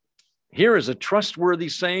 Here is a trustworthy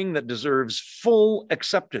saying that deserves full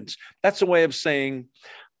acceptance. That's a way of saying,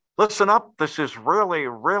 listen up, this is really,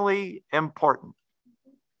 really important.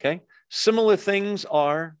 Okay? Similar things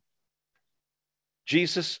are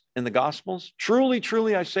Jesus in the Gospels. Truly,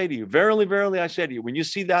 truly, I say to you, verily, verily, I say to you. When you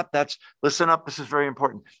see that, that's, listen up, this is very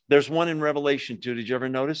important. There's one in Revelation too. Did you ever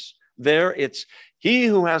notice? There it's, he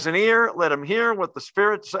who has an ear, let him hear what the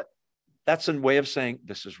Spirit says. That's a way of saying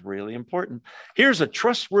this is really important. Here's a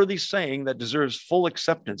trustworthy saying that deserves full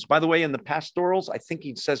acceptance. By the way, in the pastorals, I think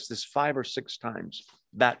he says this 5 or 6 times,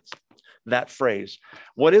 that phrase.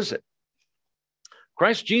 What is it?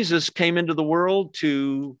 Christ Jesus came into the world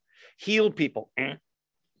to heal people,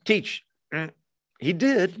 teach. He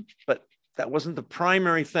did, but that wasn't the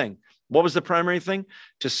primary thing. What was the primary thing?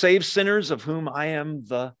 To save sinners, of whom I am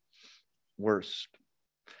the worst.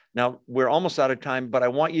 Now, we're almost out of time, but I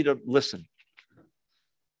want you to listen.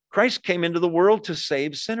 Christ came into the world to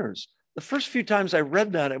save sinners. The first few times I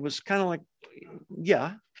read that, it was kind of like,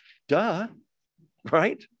 yeah, duh,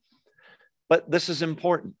 right? But this is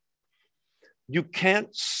important. You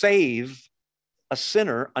can't save a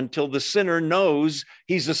sinner until the sinner knows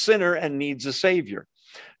he's a sinner and needs a savior.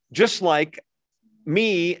 Just like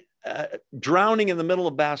me drowning in the middle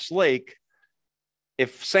of Bass Lake,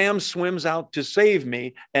 if Sam swims out to save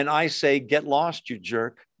me and I say, get lost, you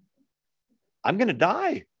jerk, I'm going to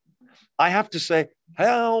die. I have to say,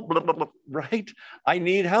 help, blah, blah, blah, right? I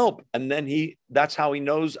need help. And then that's how he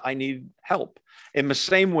knows I need help. In the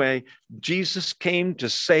same way, Jesus came to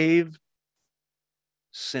save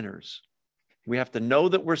sinners. We have to know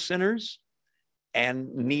that we're sinners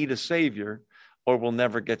and need a savior, or we'll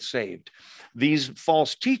never get saved. These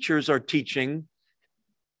false teachers are teaching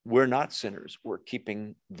we're not sinners. We're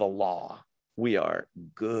keeping the law. We are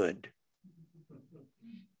good.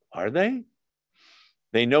 Are they?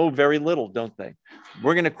 They know very little, don't they?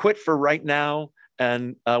 We're going to quit for right now,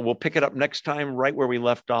 and we'll pick it up next time right where we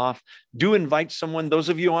left off. Do invite someone. Those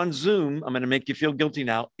of you on Zoom, I'm going to make you feel guilty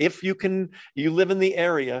now. If you live in the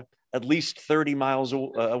area at least 30 miles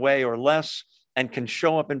away or less and can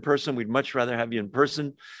show up in person, we'd much rather have you in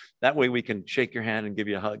person. That way we can shake your hand and give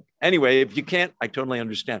you a hug. Anyway, if you can't, I totally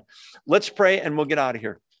understand. Let's pray and we'll get out of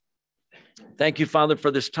here. Thank you, Father,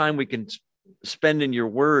 for this time we can spend in your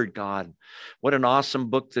word, God. What an awesome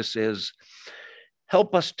book this is.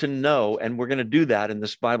 Help us to know, and we're going to do that in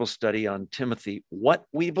this Bible study on Timothy, what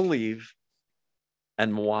we believe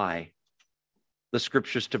and why. The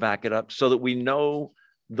scriptures to back it up so that we know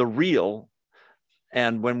the real.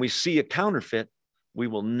 And when we see a counterfeit, we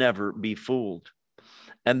will never be fooled.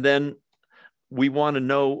 And then we want to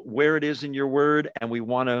know where it is in your word, and we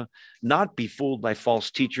want to not be fooled by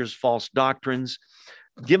false teachers, false doctrines.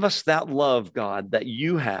 Give us that love, God, that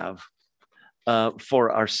you have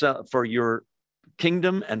for your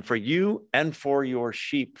kingdom and for you and for your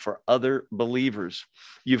sheep, for other believers.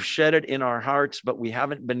 You've shed it in our hearts, but we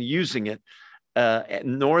haven't been using it,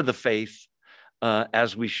 nor the faith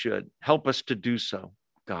as we should. Help us to do so,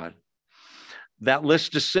 God. That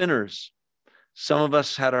list of sinners, some of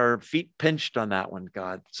us had our feet pinched on that one,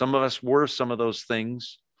 God. Some of us were some of those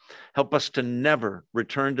things. Help us to never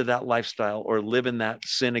return to that lifestyle or live in that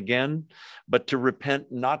sin again, but to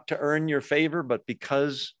repent, not to earn your favor, but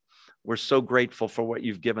because we're so grateful for what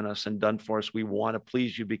you've given us and done for us. We want to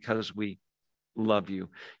please you because we love you.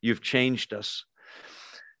 You've changed us.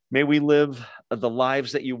 May we live the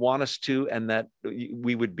lives that you want us to, and that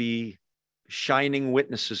we would be shining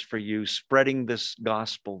witnesses for you, spreading this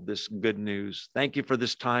gospel, this good news. Thank you for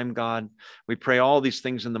this time, God. We pray all these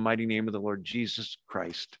things in the mighty name of the Lord Jesus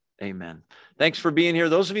Christ. Amen. Thanks for being here.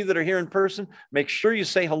 Those of you that are here in person, make sure you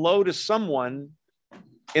say hello to someone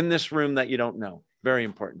in this room that you don't know. Very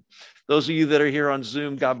important. Those of you that are here on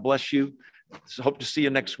Zoom, God bless you. Hope to see you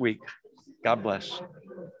next week. God bless.